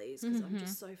am, please? Because I'm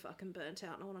just so fucking burnt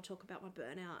out and I want to talk about my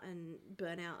burnout and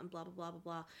blah, blah, blah, blah,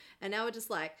 blah. And now we're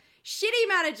just like, shitty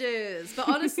managers. But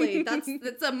honestly,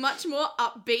 that's a much more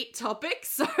upbeat topic.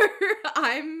 So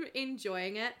I'm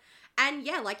enjoying it. And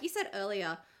yeah, like you said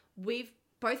earlier, we've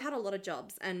both had a lot of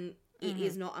jobs, and it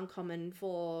is not uncommon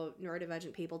for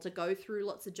neurodivergent people to go through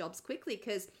lots of jobs quickly,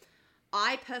 because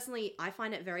I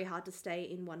find it very hard to stay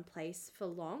in one place for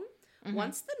long.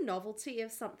 Once the novelty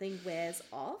of something wears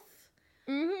off,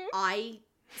 I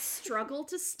struggle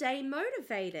to stay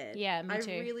motivated. Yeah, me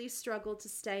too. I really struggle to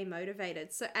stay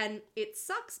motivated. So, and it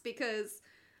sucks because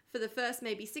for the first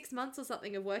maybe 6 months or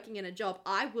something of working in a job,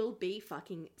 I will be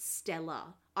fucking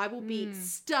stellar. I will be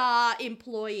star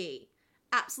employee,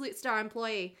 absolute star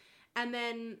employee. And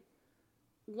then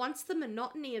once the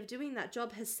monotony of doing that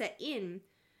job has set in,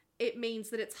 it means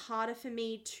that it's harder for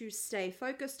me to stay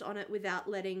focused on it without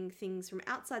letting things from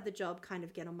outside the job kind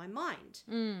of get on my mind.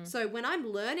 So when I'm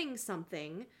learning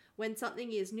something, when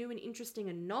something is new and interesting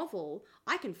and novel,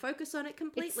 I can focus on it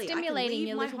completely. It's stimulating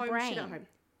your little brain.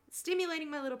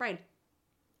 Stimulating my little brain.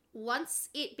 Once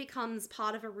it becomes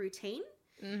part of a routine,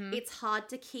 it's hard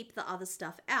to keep the other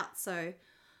stuff out. So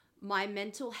my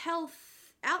mental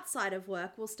health outside of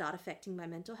work will start affecting my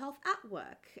mental health at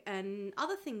work and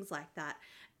other things like that.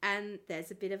 And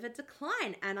there's a bit of a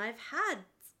decline. And I've had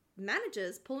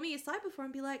managers pull me aside before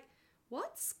and be like,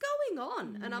 what's going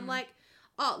on? And I'm like,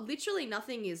 oh, literally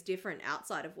nothing is different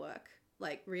outside of work.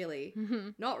 Like, really?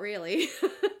 Not really.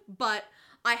 But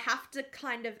I have to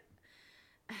kind of,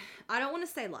 I don't want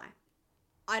to say lie.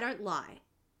 I don't lie.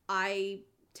 I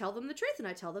tell them the truth, and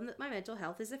I tell them that my mental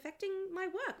health is affecting my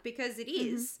work, because it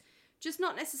is. Just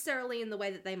not necessarily in the way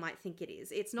that they might think it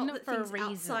is. It's not that things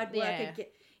outside work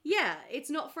it's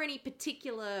not for any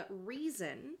particular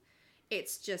reason.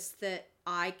 It's just that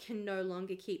I can no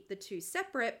longer keep the two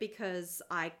separate, because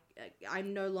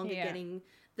I'm no longer getting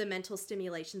the mental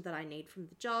stimulation that I need from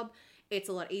the job. It's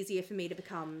a lot easier for me to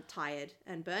become tired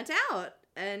and burnt out.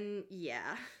 And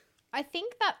yeah. I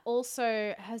think that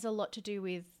also has a lot to do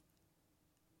with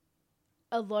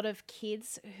a lot of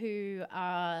kids who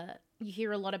are, you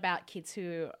hear a lot about kids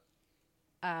who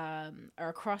are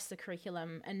across the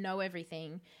curriculum and know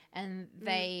everything, and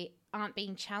they aren't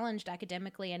being challenged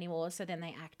academically anymore, so then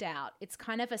they act out. It's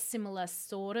kind of a similar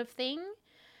sort of thing,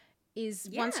 is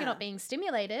once you're not being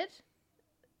stimulated,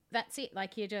 that's it.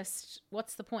 Like, you're just,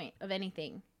 what's the point of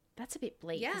anything? That's a bit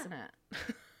bleak, isn't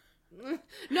it?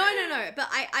 No. But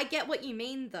I get what you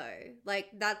mean though. Like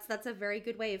that's a very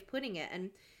good way of putting it.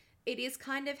 And it is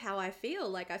kind of how I feel.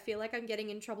 Like I feel like I'm getting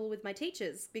in trouble with my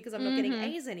teachers because I'm not getting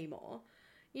A's anymore.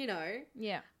 You know?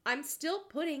 Yeah. I'm still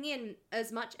putting in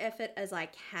as much effort as I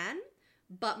can,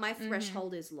 but my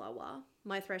threshold is lower.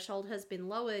 My threshold has been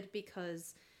lowered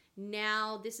because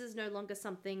now this is no longer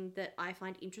something that I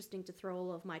find interesting to throw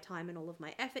all of my time and all of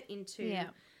my effort into. Yeah.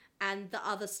 And the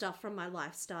other stuff from my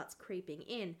life starts creeping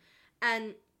in.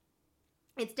 And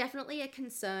it's definitely a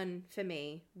concern for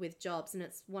me with jobs. And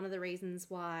it's one of the reasons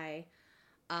why,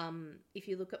 if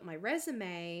you look at my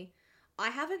resume, I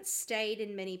haven't stayed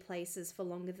in many places for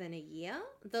longer than a year.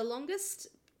 The longest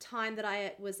time that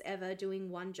I was ever doing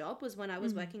one job was when I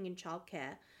was working in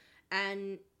childcare.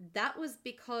 And that was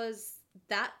because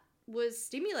that was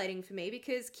stimulating for me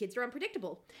because kids are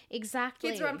unpredictable.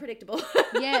 Exactly. Kids are unpredictable.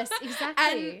 Yes,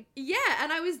 exactly.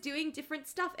 And I was doing different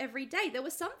stuff every day. There were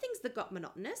some things that got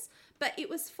monotonous, but it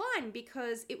was fine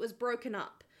because it was broken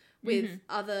up with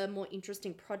other more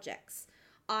interesting projects.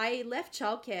 I left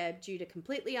childcare due to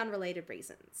completely unrelated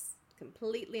reasons.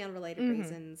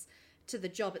 Reasons to the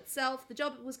job itself. The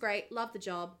job was great. Loved the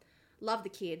job. Loved the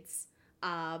kids.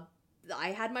 I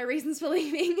had my reasons for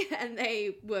leaving and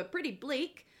they were pretty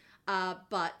bleak.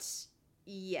 But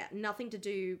yeah, nothing to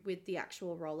do with the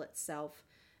actual role itself.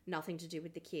 Nothing to do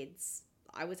with the kids.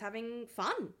 I was having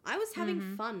fun. I was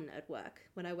having fun at work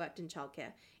when I worked in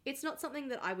childcare. It's not something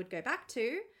that I would go back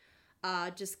to,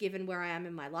 just given where I am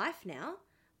in my life now.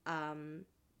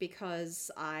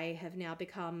 Because I have now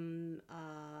become,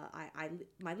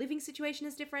 my living situation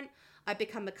is different. I've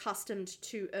become accustomed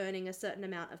to earning a certain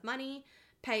amount of money,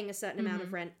 paying a certain amount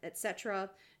of rent, etc.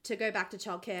 To go back to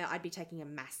childcare, I'd be taking a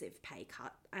massive pay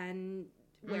cut. And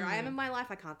where I am in my life,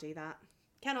 I can't do that.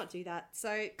 Cannot do that.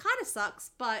 So it kind of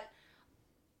sucks, but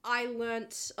I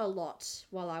learnt a lot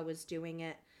while I was doing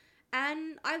it.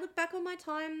 And I look back on my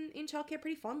time in childcare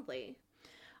pretty fondly.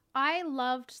 I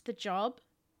loved the job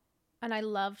and I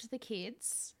loved the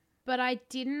kids, but I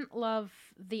didn't love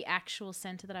the actual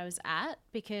centre that I was at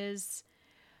because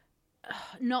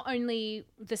not only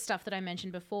the stuff that I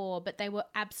mentioned before, but they were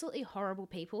absolutely horrible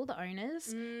people, the owners.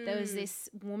 There was this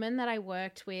woman that I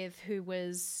worked with who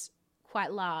was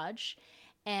quite large,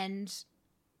 and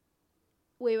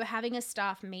we were having a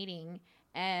staff meeting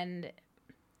and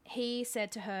he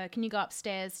said to her, can you go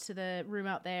upstairs to the room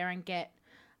out there and get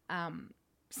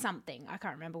something? I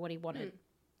can't remember what he wanted.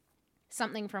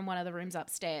 Something from one of the rooms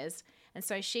upstairs. And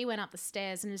so she went up the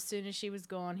stairs, and as soon as she was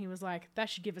gone, he was like, that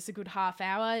should give us a good half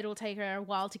hour. It'll take her a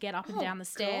while to get up and down the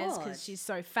stairs because she's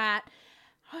so fat.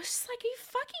 I was just like, are you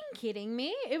fucking kidding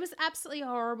me? It was absolutely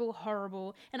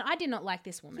horrible. And I did not like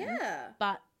this woman. Yeah.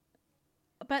 But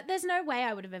there's no way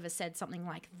I would have ever said something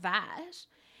like that.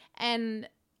 And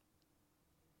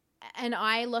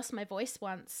I lost my voice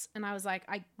once and I was like,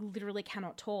 I literally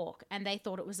cannot talk. And they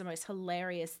thought it was the most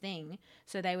hilarious thing.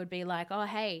 So they would be like, oh,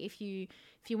 hey, if you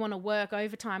want to work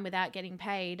overtime without getting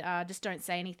paid, just don't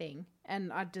say anything.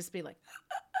 And I'd just be like,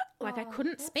 I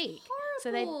couldn't speak. Horrible.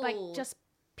 So they'd like just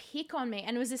pick on me.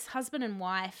 And it was this husband and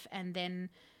wife and then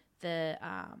the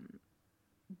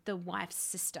wife's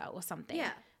sister or something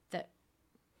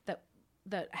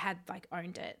that had like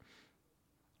owned it.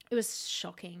 It was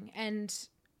shocking. And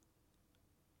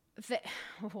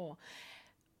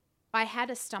I had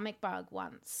a stomach bug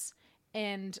once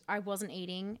and I wasn't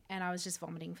eating and I was just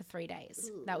vomiting for 3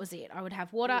 days. Ooh. That was it. I would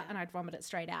have water and I'd vomit it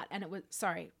straight out. And it was,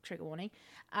 sorry, trigger warning.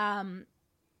 And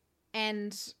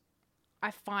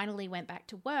I finally went back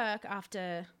to work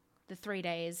after the 3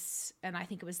 days, and I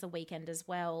think it was the weekend as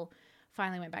well.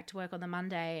 Finally went back to work on the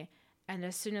Monday. And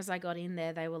as soon as I got in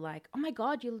there, they were like, oh, my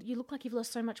God, you look like you've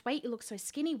lost so much weight. You look so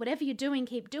skinny. Whatever you're doing,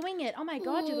 keep doing it. Oh, my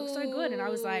God, you look so good. And I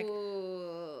was like,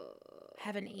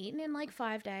 haven't eaten in like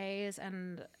 5 days.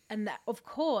 And that, of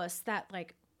course, that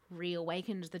like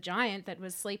reawakened the giant that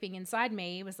was sleeping inside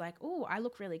me. It was like, oh, I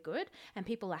look really good and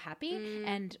people are happy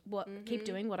and keep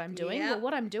doing what I'm doing. Well,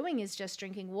 what I'm doing is just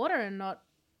drinking water and not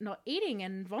eating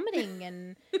and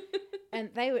vomiting.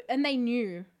 And they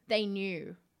knew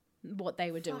what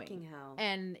they were doing. Fucking hell.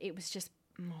 And it was just,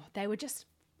 they were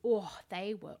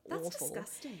awful. That's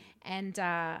disgusting. And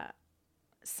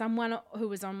someone who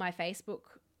was on my Facebook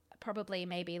probably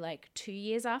maybe like 2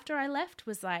 years after I left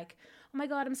was like, oh my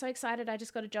God, I'm so excited. I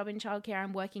just got a job in childcare.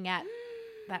 I'm working at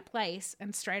that place.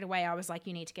 And straight away I was like,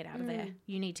 you need to get out of there.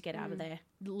 You need to get out of there.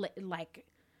 Like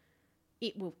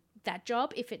it will, that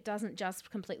job, if it doesn't just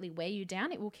completely wear you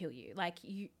down, it will kill you. Like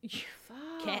you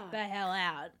get the hell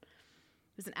out.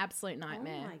 It was an absolute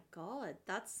nightmare. Oh my God.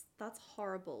 That's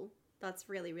horrible. That's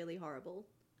really, really horrible.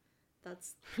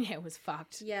 Yeah, it was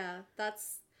fucked. Yeah,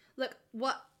 that's Look,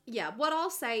 what I'll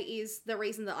say is the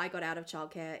reason that I got out of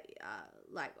childcare,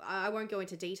 like, I won't go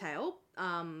into detail,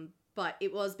 but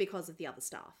it was because of the other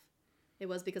staff. It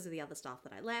was because of the other staff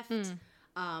that I left.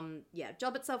 Yeah,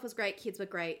 job itself was great, kids were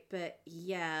great, but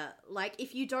yeah, like,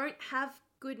 if you don't have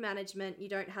good management, you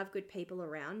don't have good people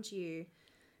around you,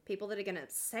 people that are gonna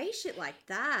say shit like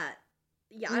that,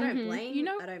 yeah, I don't blame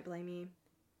you.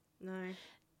 No.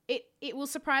 It will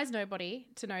surprise nobody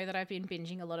to know that I've been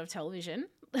binging a lot of television.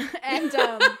 And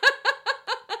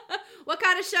what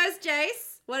kind of shows,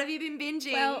 Jace? What have you been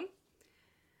binging? Well,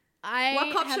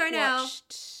 what cop show now?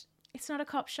 It's not a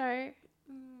cop show.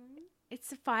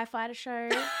 It's a firefighter show.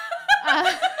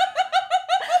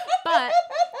 But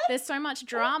there's so much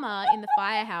drama in the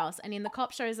firehouse, and in the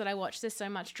cop shows that I watch, there's so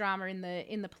much drama in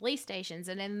the police stations,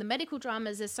 and in the medical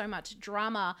dramas, there's so much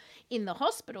drama in the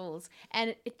hospitals.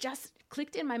 And it just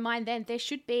clicked in my mind then there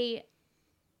should be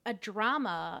a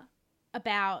drama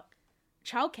about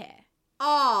childcare.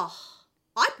 Oh,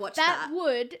 I'd watch that. I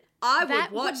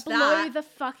would watch blow that. the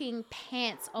fucking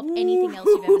pants off anything else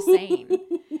you've ever seen.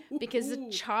 Because the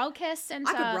childcare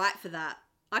centre... I could write for that.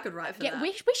 Yeah,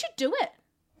 we should do it.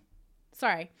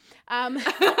 Sorry. Do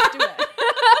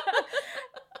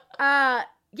it.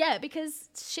 Yeah, because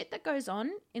shit that goes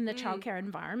on in the childcare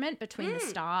environment between the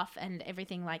staff and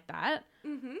everything like that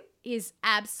is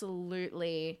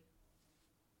absolutely...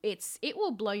 It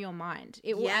will blow your mind.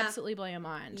 It will absolutely blow your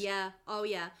mind. Yeah. Oh,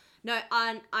 yeah. No,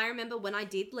 I remember when I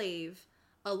did leave,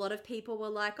 a lot of people were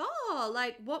like, "Oh,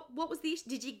 like what was the issue?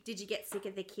 Did you get sick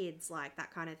of the kids?" Like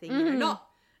that kind of thing. You know,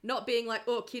 not being like,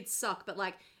 "Oh, kids suck," but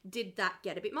like, did that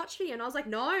get a bit much for you? And I was like,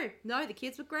 "No, the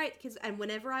kids were great." And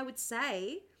whenever I would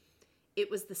say it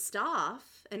was the staff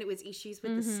and it was issues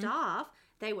with the staff,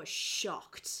 they were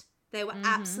shocked. They were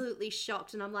absolutely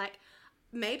shocked. And I'm like,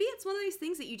 maybe it's one of those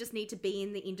things that you just need to be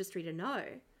in the industry to know.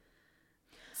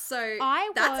 So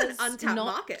that's an untapped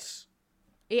market.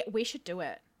 We should do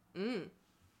it.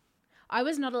 I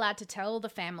was not allowed to tell the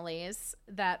families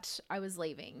that I was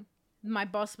leaving. My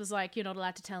boss was like, "You're not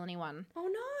allowed to tell anyone." Oh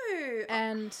no.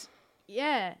 And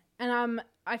yeah, and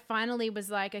I finally was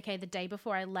like, okay, the day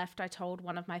before I left, I told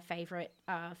one of my favorite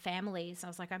families. I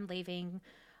was like, "I'm leaving."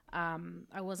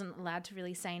 I wasn't allowed to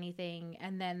really say anything.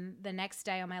 And then the next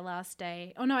day, on my last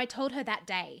day, I told her that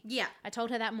day. Yeah. I told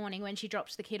her that morning when she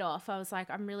dropped the kid off. I was like,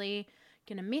 "I'm really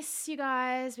going to miss you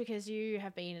guys because you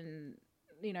have been,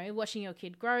 watching your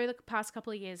kid grow the past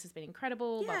couple of years has been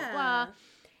incredible, blah, blah, blah."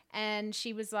 And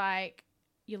she was like,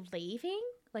 "You're leaving?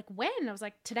 Like when?" I was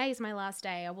like, "Today's my last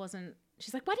day."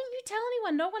 She's like, "Why didn't you tell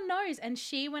anyone? No one knows." And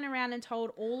she went around and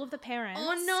told all of the parents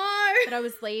that I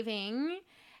was leaving.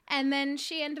 And then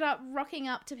she ended up rocking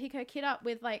up to pick her kid up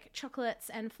with like chocolates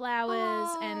and flowers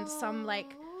and some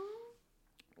like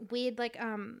weird like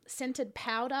scented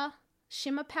powder,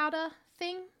 shimmer powder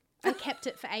thing. I kept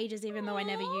it for ages even though I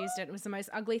never used it. It was the most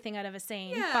ugly thing I'd ever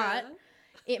seen. Yeah. But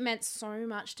it meant so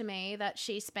much to me that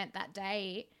she spent that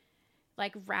day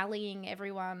like rallying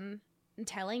everyone and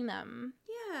telling them.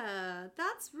 Yeah,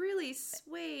 that's really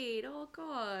sweet. Oh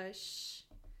gosh.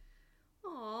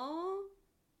 Aww.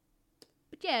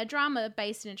 But yeah, drama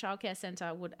based in a childcare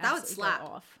centre would absolutely go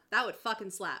off. That would fucking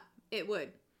slap. It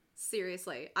would.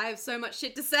 Seriously. I have so much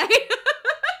shit to say.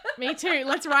 Me too.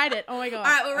 Let's write it. Oh my god. All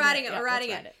right, we're writing it. We're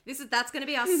writing it. That's going to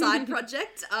be our side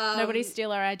project. Nobody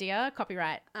steal our idea.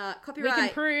 Copyright. Copyright. We can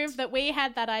prove that we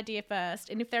had that idea first.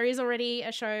 And if there is already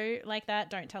a show like that,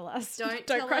 don't tell us. Don't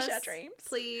crush us. our dreams.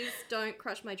 Please don't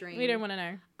crush my dreams. We don't want to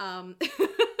know.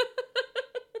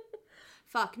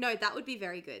 Fuck. No, that would be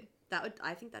very good.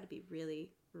 I think that'd be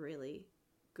really, really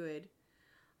good.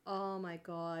 Oh my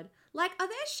god. Like, are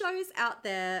there shows out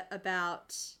there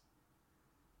about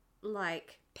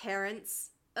like parents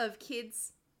of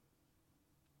kids?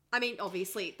 I mean,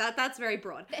 obviously that's very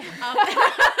broad. That's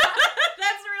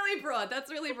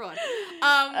really broad.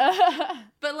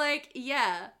 But like,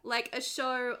 yeah, like a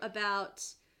show about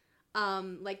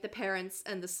like the parents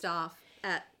and the staff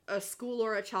at a school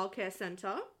or a childcare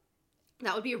center.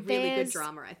 That would be a really good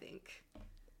drama, I think.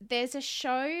 There's a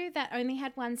show that only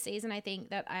had one season, I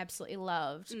think, that I absolutely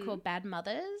loved called Bad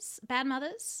Mothers. Bad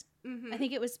Mothers. I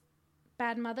think it was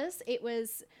Bad Mothers. It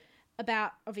was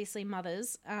about, obviously,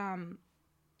 mothers.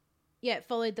 It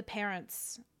followed the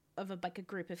parents of a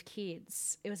group of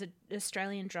kids. It was an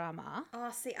Australian drama. Oh,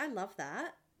 see, I love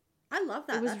that.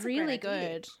 It was really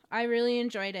good. I really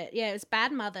enjoyed it. Yeah, it was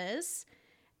Bad Mothers.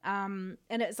 And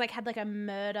it was like had like a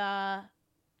murder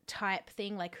type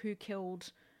thing, like who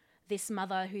killed this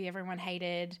mother who everyone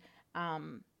hated.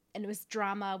 And it was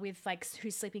drama with like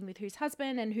who's sleeping with whose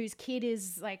husband and whose kid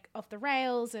is like off the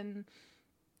rails. And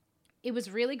it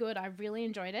was really good. I really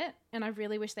enjoyed it, and I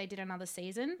really wish they did another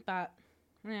season, but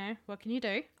what can you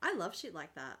do? I love shit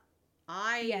like that.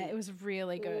 Yeah, it was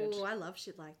really good. Oh, I love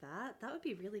shit like that. That would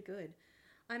be really good.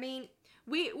 I mean,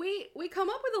 we come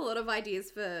up with a lot of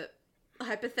ideas for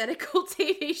hypothetical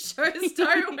TV shows,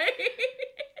 don't we?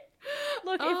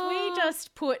 Look, if we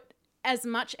just put as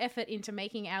much effort into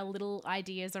making our little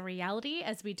ideas a reality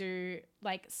as we do,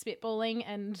 like, spitballing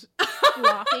and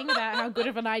laughing about how good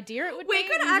of an idea it would be, we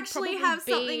could actually have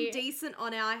be... something decent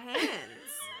on our hands.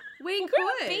 We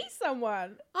could be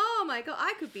someone. Oh my God,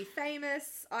 I could be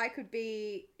famous. I could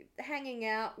be hanging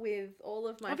out with all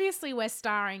of my... Obviously, we're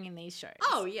starring in these shows.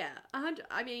 Oh, yeah.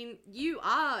 I mean, you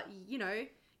are, you know,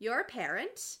 you're a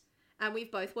parent, and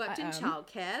we've both worked in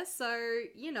childcare, so,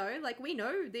 you know, like, we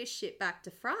know this shit back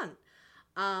to front.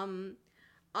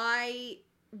 I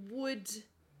would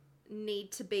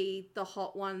need to be the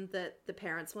hot one that the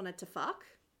parents wanted to fuck.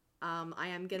 I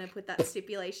am going to put that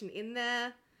stipulation in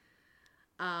there.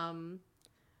 All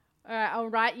right, I'll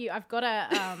write you. I've got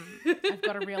a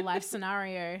real life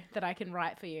scenario that I can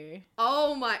write for you.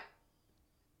 Oh my!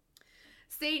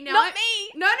 See, now not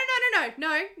me. No.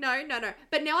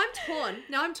 But now I'm torn.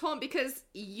 Now I'm torn because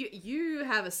you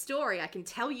have a story. I can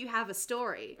tell you have a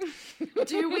story.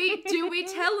 Do we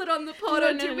tell it on the pod,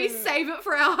 or do we save it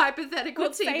for our hypothetical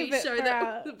TV show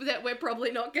that we're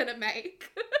probably not gonna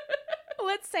make?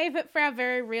 Let's save it for our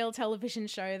very real television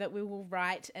show that we will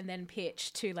write and then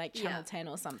pitch to, like, Channel 10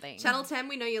 or something. Channel 10,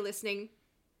 we know you're listening.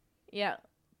 Yeah.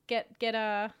 Get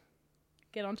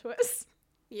onto us.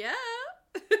 Yeah.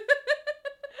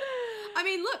 I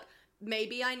mean, look,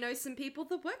 maybe I know some people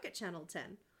that work at Channel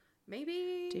 10.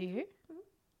 Maybe. Do you?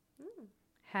 Mm.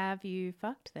 Have you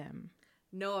fucked them?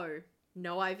 No,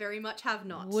 I very much have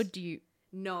not. Would you?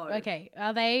 No. Okay.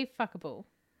 Are they fuckable?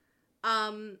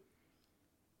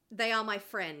 They are my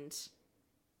friend.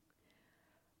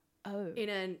 Oh. In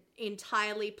an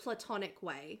entirely platonic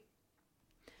way.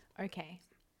 Okay.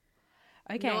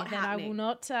 Not then happening. I will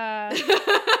not...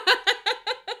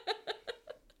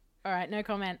 All right, no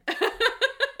comment.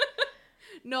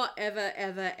 Not ever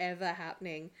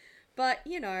happening. But,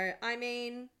 you know, I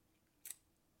mean...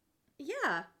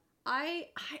 Yeah. I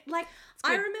remember...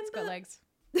 It's got legs.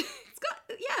 It's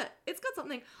got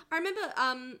something. I remember...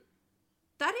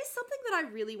 that is something that I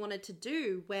really wanted to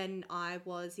do when I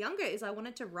was younger, is I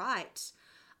wanted to write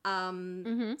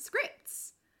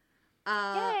scripts.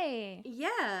 Yay!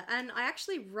 Yeah, and I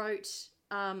actually wrote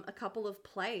a couple of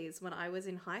plays when I was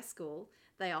in high school.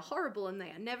 They are horrible and they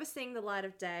are never seeing the light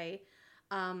of day.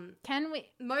 Can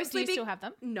we... Mostly do you still have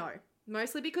them? No.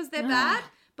 Mostly because they're bad,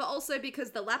 but also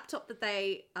because the laptop that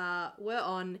they were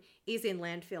on is in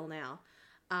landfill now.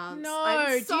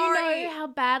 No, do you know how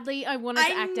badly I wanted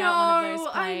to act out one of those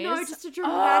plays? I know, just a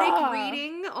dramatic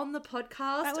reading on the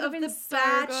podcast of the so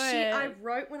bad good. shit I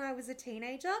wrote when I was a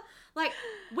teenager. Like,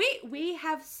 we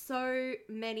have so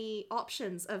many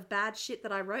options of bad shit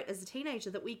that I wrote as a teenager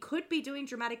that we could be doing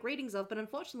dramatic readings of, but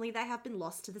unfortunately they have been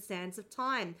lost to the sands of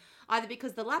time. Either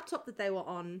because the laptop that they were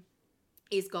on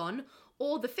is gone,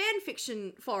 or the fan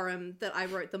fiction forum that I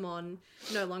wrote them on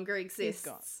no longer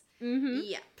exists.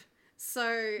 Yep.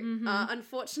 So,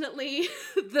 unfortunately,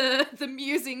 the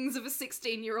musings of a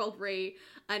 16-year-old Ree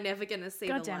are never going to see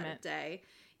the light of day.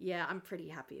 Yeah, I'm pretty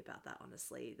happy about that,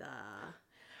 honestly.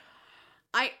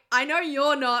 I know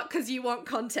you're not, because you want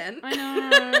content. I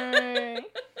know.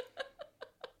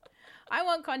 I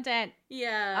want content.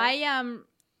 Yeah.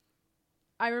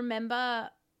 I remember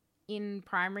in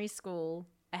primary school,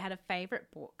 I had a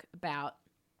favorite book about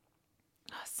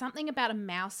something about a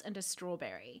mouse and a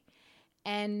strawberry.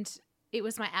 And it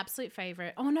was my absolute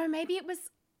favorite. Oh, no, maybe it was...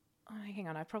 Oh, hang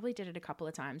on. I probably did it a couple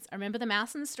of times. I remember the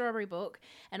Mouse and the Strawberry book,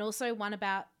 and also one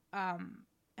about a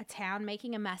town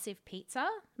making a massive pizza,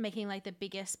 making, like, the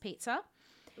biggest pizza.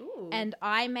 Ooh. And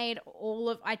I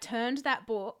turned that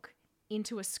book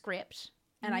into a script,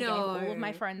 and I gave all of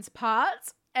my friends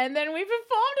parts, and then we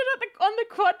performed it on the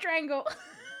quadrangle.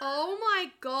 Oh,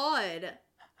 my God.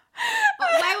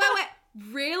 Oh, wait.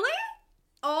 Really?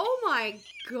 Oh my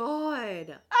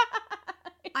God.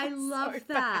 I love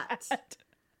that. Bad.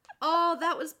 Oh,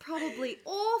 that was probably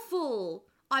awful.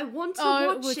 I want to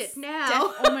watch it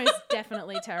now. Almost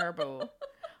definitely terrible.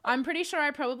 I'm pretty sure I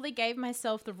probably gave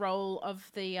myself the role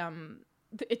of the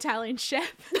Italian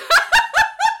chef.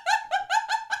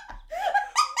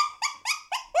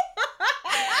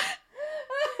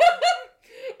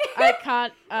 I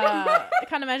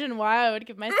can't imagine why I would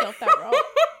give myself that role.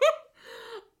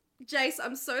 Jace,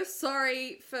 I'm so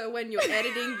sorry for when you're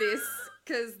editing this,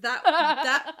 because that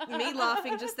me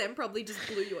laughing just then probably just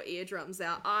blew your eardrums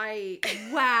out.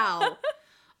 Wow.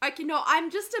 Okay, no,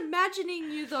 I'm just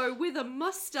imagining you though with a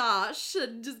mustache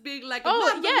and just being like, Oh,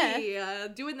 "Mamma mia,"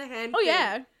 doing the hand Oh, thing.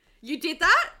 yeah. You did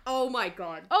that? Oh my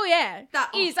god. Oh, yeah. That-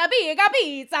 oh. It's a big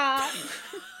pizza.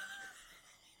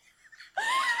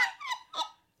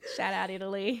 Shout out,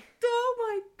 Italy. Oh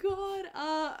my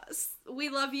god. We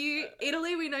love you.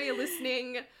 Italy, we know you're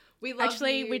listening. We love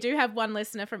Actually, you. we do have one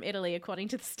listener from Italy, according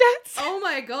to the stats. Oh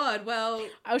my god. Well,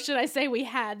 Oh, should I say we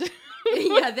had?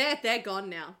 yeah, they're gone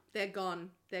now. They're gone.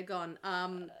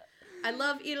 I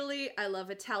love Italy. I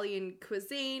love Italian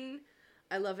cuisine.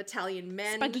 I love Italian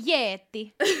men.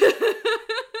 Spaghetti.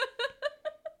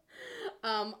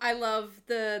 I love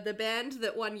the band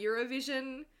that won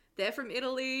Eurovision. They're from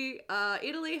Italy.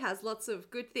 Italy has lots of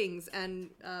good things,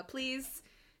 and please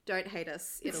don't hate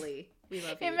us, Italy. We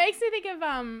love you. It makes me think of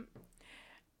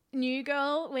New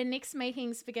Girl when Nick's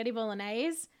making spaghetti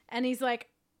bolognese, and he's like,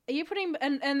 "Are you putting?"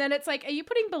 And then it's like, "Are you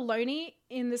putting bologna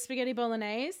in the spaghetti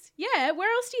bolognese?" Yeah.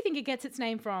 Where else do you think it gets its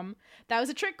name from? That was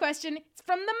a trick question. It's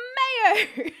from the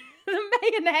mayo, the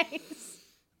mayonnaise.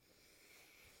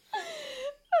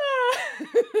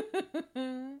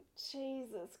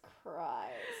 Jesus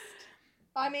Christ.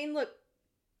 I mean, look.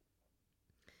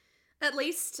 At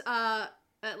least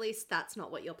that's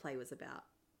not what your play was about.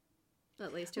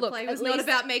 At least your play was not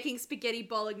about making spaghetti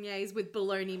bolognese with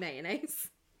bologna mayonnaise.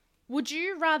 Would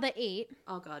you rather eat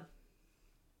Oh god.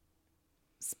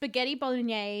 spaghetti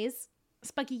bolognese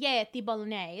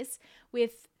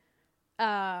with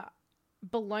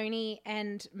bologna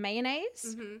and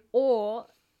mayonnaise, or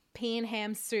pea and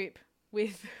ham soup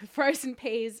with frozen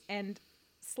peas and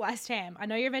sliced ham? I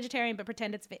know you're a vegetarian, but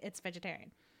pretend it's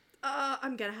vegetarian.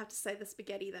 I'm gonna have to say the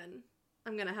spaghetti then.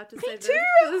 I'm gonna have to say too!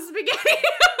 the spaghetti. Me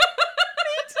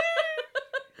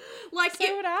too. Like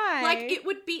So would I. Like it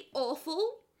would be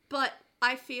awful, but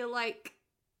I feel like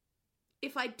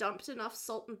if I dumped enough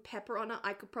salt and pepper on it,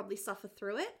 I could probably suffer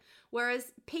through it.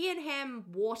 Whereas pea and ham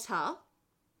water,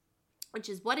 which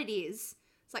is what it is,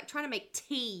 it's like trying to make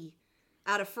tea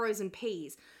out of frozen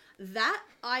peas. That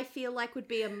I feel like would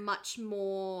be a much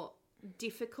more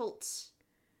difficult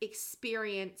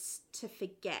experience to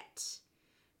forget.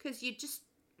 Because you just...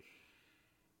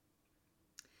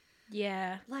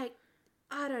 Yeah. Like,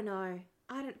 I don't know.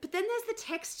 But then there's the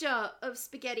texture of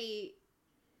spaghetti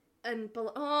and...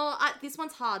 this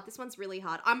one's hard. This one's really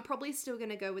hard. I'm probably still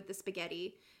going to go with the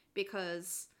spaghetti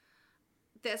because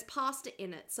there's pasta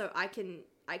in it, so I can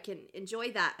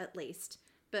enjoy that at least.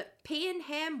 But pea and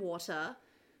ham water,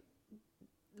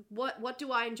 what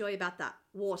do I enjoy about that?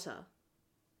 Water.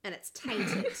 And it's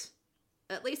tainted.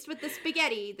 At least with the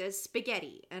spaghetti, there's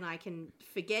spaghetti, and I can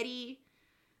forgetty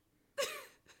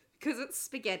because it's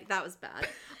spaghetti. That was bad.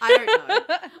 I don't know.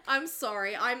 I'm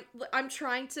sorry. I'm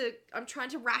trying to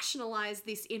rationalize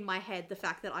this in my head, the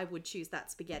fact that I would choose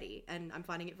that spaghetti, and I'm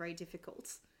finding it very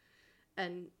difficult.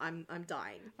 And I'm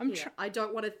dying. I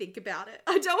don't want to think about it.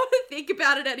 I don't want to think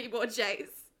about it anymore, Jace.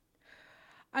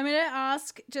 I'm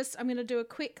going to do a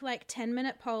quick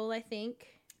 10-minute poll, I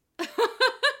think.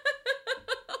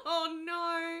 Oh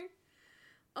no.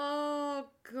 Oh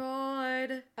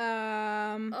god.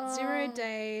 0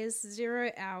 days,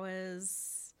 0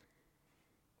 hours,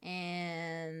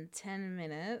 and 10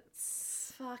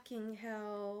 minutes. Fucking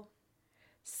hell.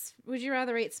 Would you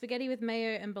rather eat spaghetti with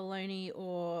mayo and bologna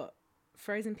or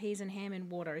frozen peas and ham in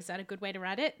water? Is that a good way to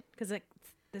write it? Because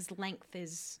there's length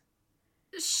is...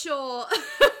 Sure.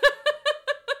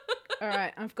 All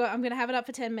right, I'm going to have it up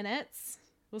for 10 minutes.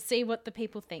 We'll see what the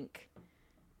people think.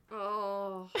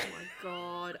 Oh my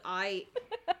god. I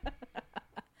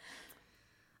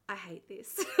hate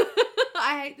this.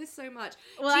 I hate this so much.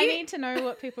 Well, I need to know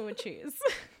what people would choose.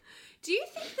 Do you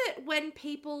think that when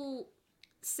people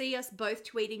see us both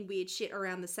tweeting weird shit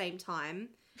around the same time,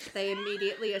 they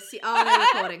immediately assume... Oh, they're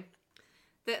recording.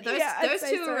 Those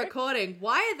two are recording.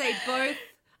 Why are they both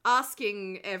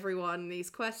asking everyone these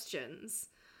questions?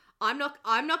 I'm not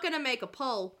going to make a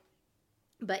poll,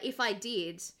 but if I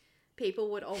did, people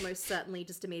would almost certainly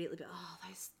just immediately be, oh,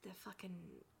 they're fucking...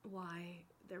 Why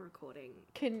they're recording?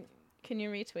 Can you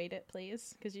retweet it,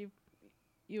 please? Because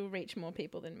you'll reach more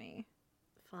people than me.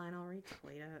 Fine, I'll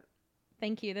retweet it.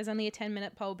 Thank you. There's only a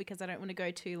 10-minute poll because I don't want to go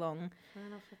too long.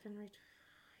 Fine, I'll fucking retweet it.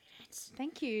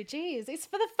 Thank you. Jeez, it's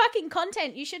for the fucking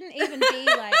content. You shouldn't even be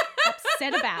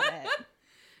upset about it.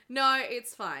 No,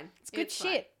 it's fine. It's good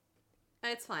shit.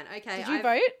 Fine. It's fine. Okay. Did you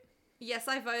vote? Yes,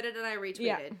 I voted and I retweeted.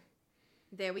 Yeah.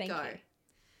 There we go. You.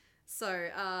 So,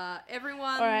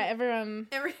 everyone. All right, everyone.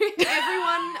 Everyone,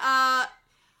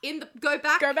 go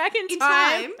back in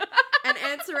time and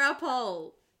answer our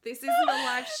poll. This isn't a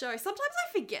live show. Sometimes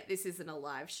I forget this isn't a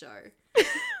live show.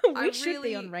 We should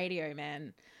be on radio,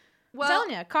 man. Well, I'm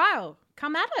telling you, Kyle,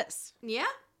 come at us. yeah.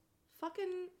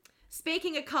 Fucking.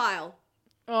 Speaking of Kyle.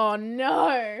 Oh,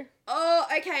 no. Oh,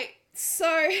 okay.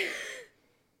 So,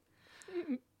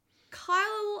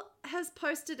 Kyle has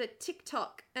posted a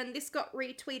TikTok, and this got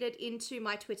retweeted into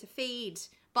my Twitter feed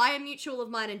by a mutual of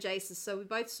mine and Jace's, so we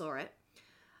both saw it.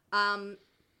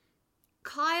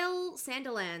 Kyle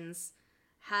Sandilands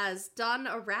has done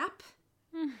a rap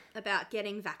about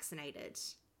getting vaccinated,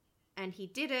 and he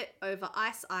did it over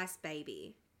Ice Ice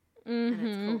Baby, and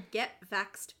it's called Get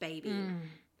Vaxxed Baby.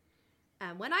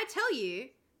 And when I tell you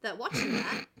that watching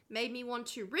that made me want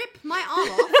to rip my arm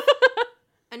off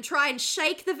and try and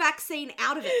shake the vaccine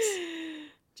out of it.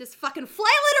 Just fucking flail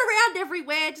it around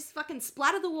everywhere. Just fucking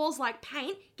splatter the walls like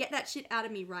paint. Get that shit out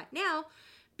of me right now.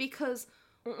 Because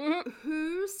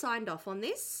who signed off on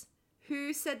this?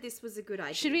 Who said this was a good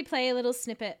idea? Should we play a little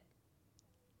snippet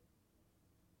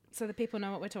so that people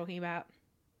know what we're talking about?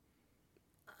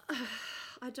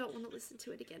 I don't want to listen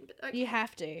to it again, but okay. You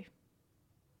have to.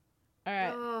 All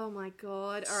right. Oh my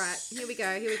god. All right. Here we go.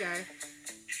 I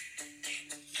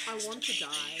want to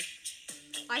die.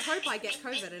 I hope I get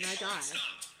COVID and I die.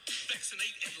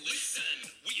 Vaccinate and listen.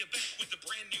 We are back with a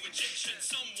brand new injection.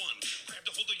 Someone grab the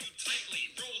hold of you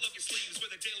tightly. Roll up your sleeves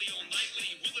whether daily or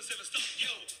nightly. Will this ever stop? Yo,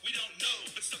 we don't know.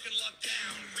 But stuck in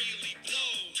lockdown really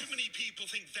blows. Too many people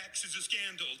think vax is a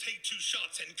scandal. Take 2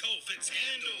 shots and COVID's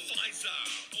handle. Pfizer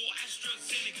or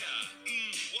AstraZeneca.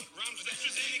 What rhymes with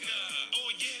AstraZeneca?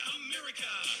 Oh yeah, America.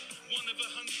 One of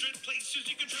 100 places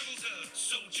you can travel to.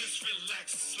 So just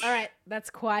relax. All right. That's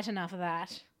quite enough of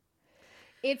that.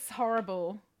 It's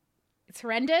horrible. It's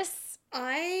horrendous.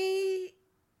 I'm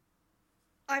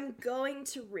going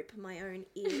to rip my own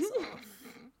ears off.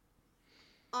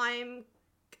 I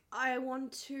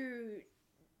want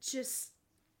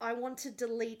to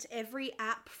delete every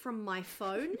app from my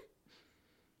phone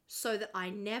so that I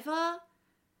never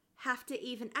have to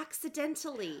even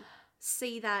accidentally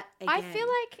see that again. I feel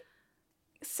like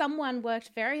someone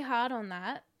worked very hard on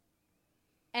that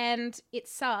and it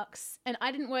sucks. And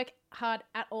I didn't work hard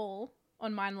at all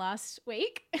on mine last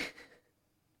week.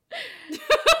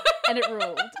 And it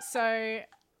ruled. So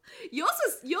yours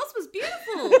was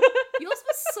beautiful. Yours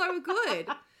was so good.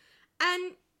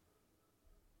 And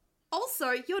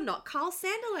also, you're not Carl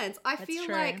Sandilands. I feel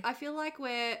like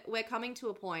we're coming to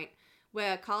a point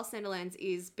where Carl Sandilands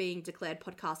is being declared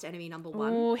podcast enemy number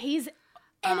 1. Oh, he's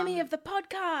enemy of the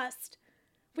podcast.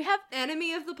 We have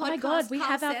enemy of the podcast. Oh my god, we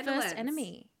Carl have our Sandilands. first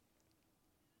enemy.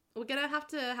 We're gonna have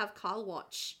to have Kyle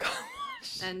watch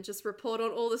and just report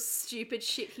on all the stupid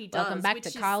shit he does. Welcome back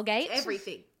to Kyle Gate.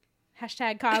 Everything.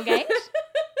 Hashtag Kyle Gate.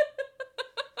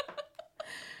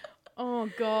 Oh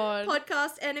god.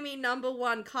 Podcast enemy number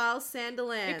 1, Kyle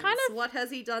Sandilands. What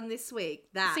has he done this week?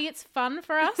 That. See, it's fun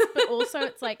for us, but also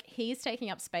it's like he's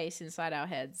taking up space inside our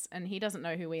heads and he doesn't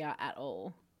know who we are at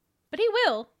all. But he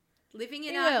will. Living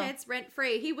in our heads rent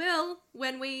free. He will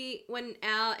when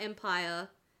our empire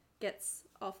gets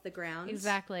off the ground.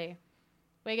 Exactly.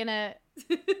 We're gonna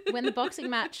when the boxing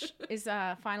match is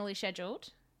finally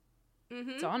scheduled.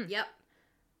 It's on. Yep.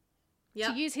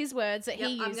 To use his words that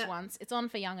he used once, it's on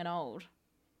for young and old.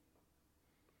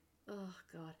 Oh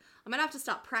god, I'm gonna have to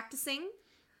start practicing.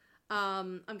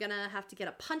 I'm gonna have to get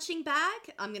a punching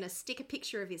bag. I'm gonna stick a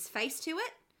picture of his face to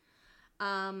it.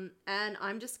 And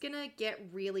I'm just gonna get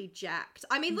really jacked.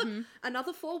 I mean, look,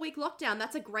 another 4-week lockdown.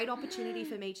 That's a great opportunity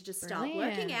for me to just start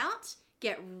working out,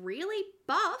 get really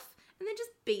buff, and then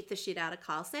just beat the shit out of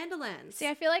Kyle Sandilands. See,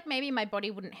 I feel like maybe my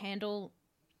body wouldn't handle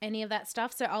any of that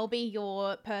stuff, so I'll be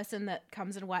your person that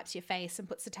comes and wipes your face and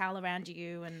puts a towel around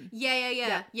you and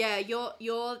Yeah. You're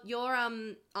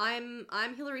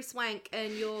I'm Hilary Swank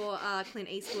and you're Clint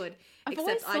Eastwood.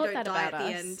 Except I don't die at the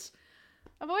end.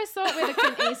 I've always thought we're the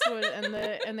Clint Eastwood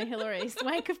and the Hilary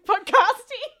Swank of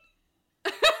podcasting.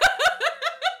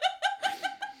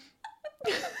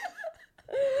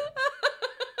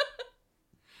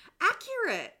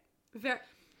 Accurate. Very.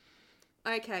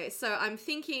 Okay, so I'm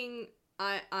thinking.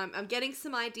 I'm getting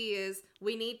some ideas.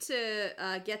 We need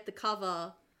to get the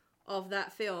cover of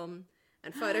that film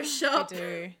and Photoshop. I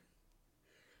do.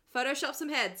 Photoshop some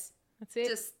heads. That's it.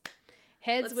 Just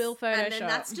heads will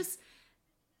Photoshop.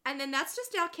 And then that's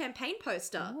just our campaign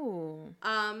poster. Ooh.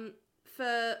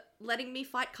 For letting me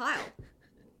fight Kyle.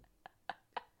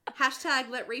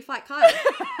 Hashtag let refight Kyle.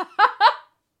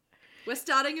 We're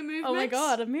starting a movement. Oh my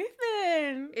god, a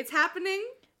movement. It's happening.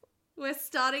 We're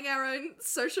starting our own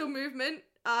social movement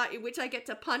in which I get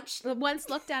to punch. Once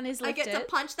lockdown is lifted, I get to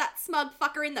punch that smug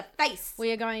fucker in the face.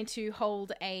 We are going to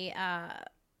hold a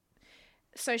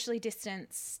socially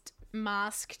distanced,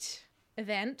 masked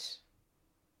event.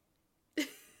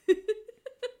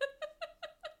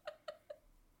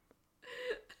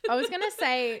 I was going to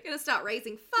say... Gonna start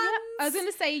raising funds. I was going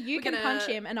to say you We're can gonna- punch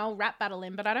him and I'll rap battle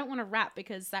him, but I don't want to rap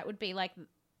because that would be like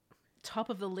top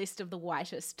of the list of the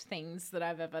whitest things that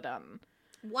I've ever done.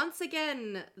 Once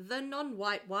again, the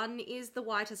non-white one is the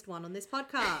whitest one on this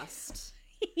podcast.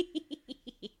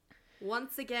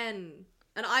 Once again.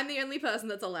 And I'm the only person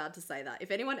that's allowed to say that.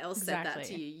 If anyone else said that to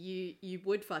Exactly. you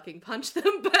would fucking punch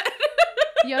them, but...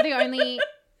 You're the only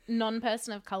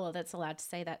non-person of color that's allowed to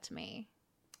say that to me.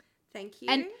 Thank you.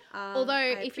 And although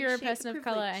I if you're a appreciate person the of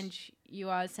color privilege. and you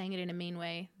are saying it in a mean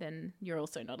way, then you're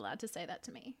also not allowed to say that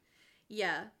to me.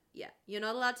 Yeah. You're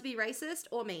not allowed to be racist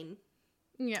or mean.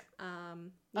 Yeah. Yeah.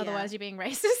 Otherwise, you're being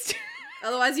racist.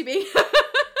 Otherwise you're being...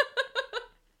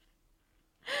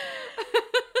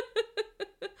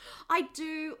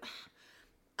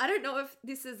 I don't know if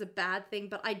this is a bad thing,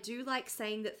 but I do like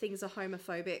saying that things are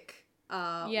homophobic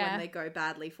Yeah. when they go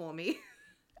badly for me.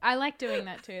 I like doing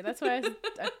that too. That's why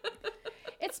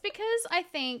it's because I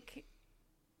think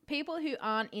people who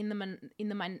aren't in the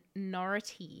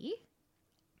minority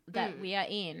that we are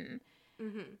in,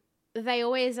 they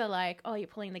always are like, oh, you're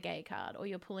pulling the gay card, or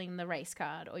you're pulling the race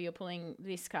card, or you're pulling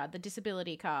this card, the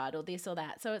disability card, or this or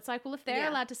that. So it's like, well, if they're Yeah.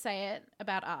 allowed to say it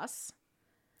about us,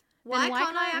 Why why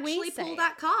can't I can't we actually say pull it?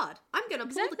 that card? I'm going to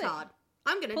pull Exactly. the card.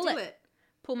 I'm going to Pull do it. it.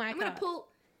 pull my I'm going card. to pull...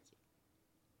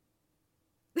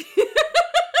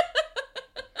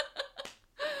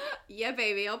 Yeah,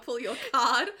 baby, I'll pull your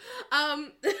card.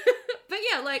 But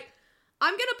yeah, like,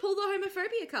 I'm going to pull the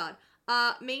homophobia card.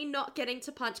 Me not getting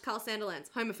to punch Carl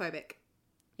Sandilands. Homophobic.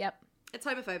 Yep. It's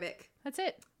homophobic. That's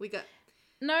it. We got...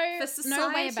 No, For society no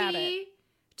way about it.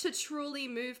 to truly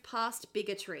move past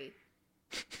bigotry,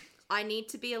 I need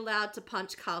to be allowed to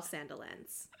punch Carl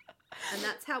Sandilands. And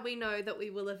that's how we know that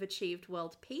we will have achieved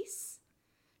world peace.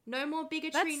 No more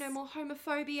bigotry, That's- no more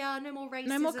homophobia, no more racism.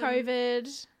 No more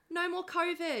COVID. No more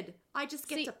COVID. I just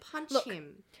get See, to punch look.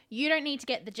 him. You don't need to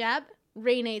get the jab.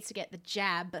 Ree needs to get the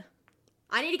jab.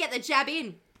 I need to get the jab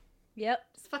in. Yep.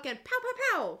 Just fucking pow,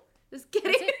 pow, pow. Just get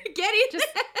That's in. it. Get in Just-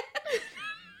 there.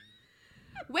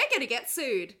 We're going to get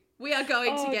sued. We are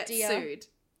going to Oh, get dear. sued.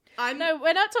 I'm No,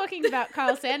 we're not talking about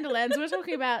Carl Sandilands. We're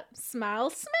talking about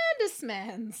Smile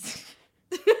Smandismans.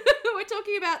 We're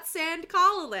talking about Sand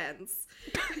Carlalands.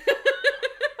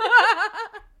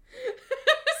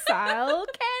 Style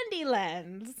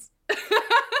Candylands.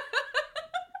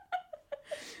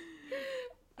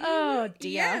 Oh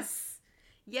dear.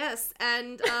 Yes,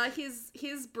 and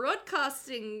his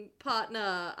broadcasting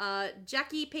partner,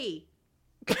 Jackie P.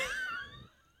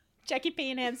 Jackie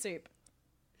P and hand soup.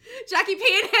 Jackie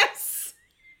P and S.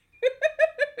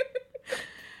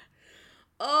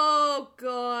 Oh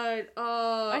god.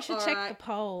 Oh, I should all check right. the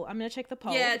poll. I'm gonna check the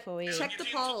poll Yeah, before we. check the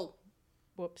poll.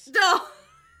 Whoops. No,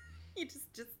 you just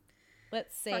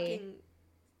Let's see. fucking.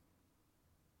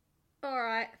 All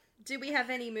right. Do we have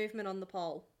any movement on the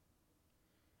poll?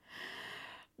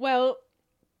 Well,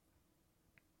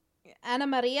 Anna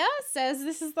Maria says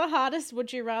this is the hardest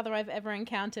would you rather I've ever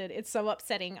encountered. It's so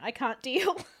upsetting. I can't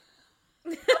deal.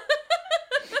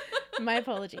 My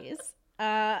apologies.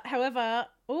 However,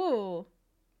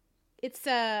 it's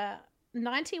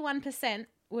 91%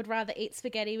 would rather eat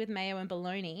spaghetti with mayo and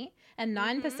bologna, and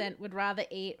 9% would rather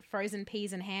eat frozen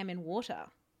peas and ham in water.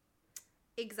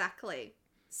 Exactly.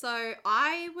 So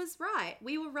I was right.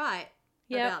 We were right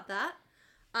Yep. about that.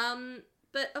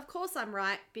 But of course I'm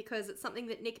right because it's something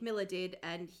that Nick Miller did,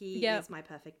 and he Yep. is my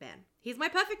perfect man. He's my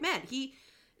perfect man.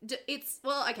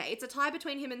 It's a tie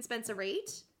between him and Spencer Reid.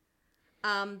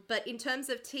 But in terms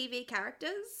of TV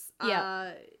characters,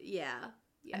 Yep. yeah.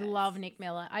 I love Nick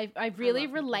Miller. I really love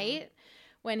Nick relate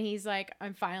when he's like,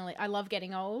 I love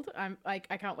getting old. I'm like,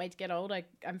 I can't wait to get old.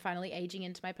 I'm finally aging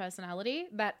into my personality.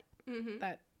 That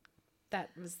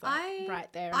was like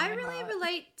right there. In I my really heart.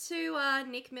 relate to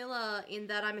Nick Miller in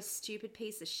that I'm a stupid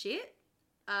piece of shit.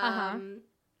 And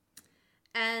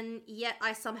yet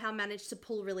I somehow managed to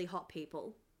pull really hot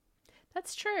people.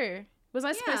 That's true. Was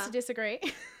I supposed Yeah. to disagree?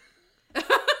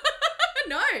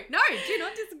 No, do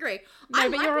not disagree. No, I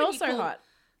but like you're when also you call- hot.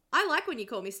 I like when you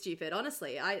call me stupid,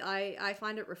 honestly. I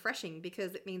find it refreshing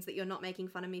because it means that you're not making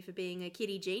fun of me for being a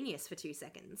kitty genius for 2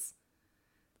 seconds.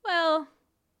 Well,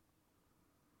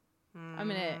 I'm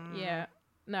gonna,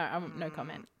 no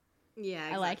comment. Yeah,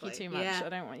 exactly. I like you too much. Yeah, I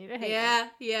don't want you to hate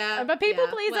me. yeah. I'm a people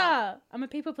yeah. pleaser. I'm a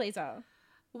people pleaser.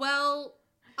 Well,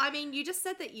 I mean, you just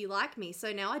said that you like me,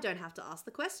 so now I don't have to ask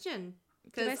the question.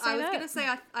 Did I Because say I was that? going to say,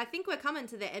 I think we're coming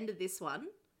to the end of this one.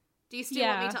 Do you still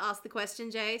want Yeah. me to ask the question,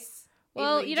 Jace? Even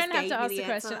Well, though you just don't have gave to me ask the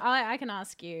question. answer? I can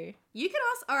ask you. You can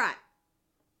ask. All right.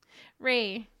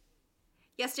 Ree,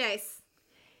 Yes, Jace.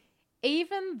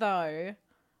 even though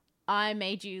I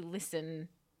made you listen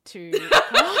to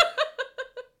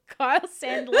Kyle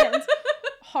Sandland's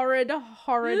horrid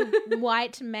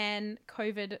white man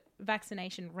COVID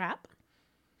vaccination rap.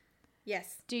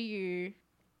 Yes. Do you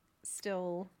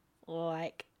still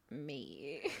like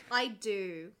me? I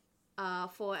do.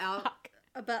 For our... Fuck.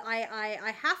 But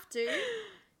I have to,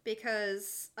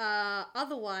 because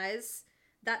otherwise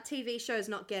that TV show is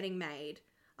not getting made.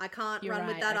 I can't You're run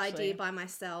with right, that actually. idea by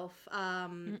myself.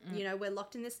 You know, we're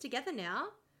locked in this together now.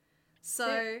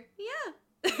 So,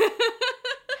 yeah.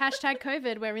 Hashtag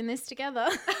COVID, we're in this together.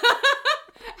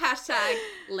 Hashtag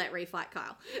let refight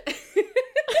Kyle.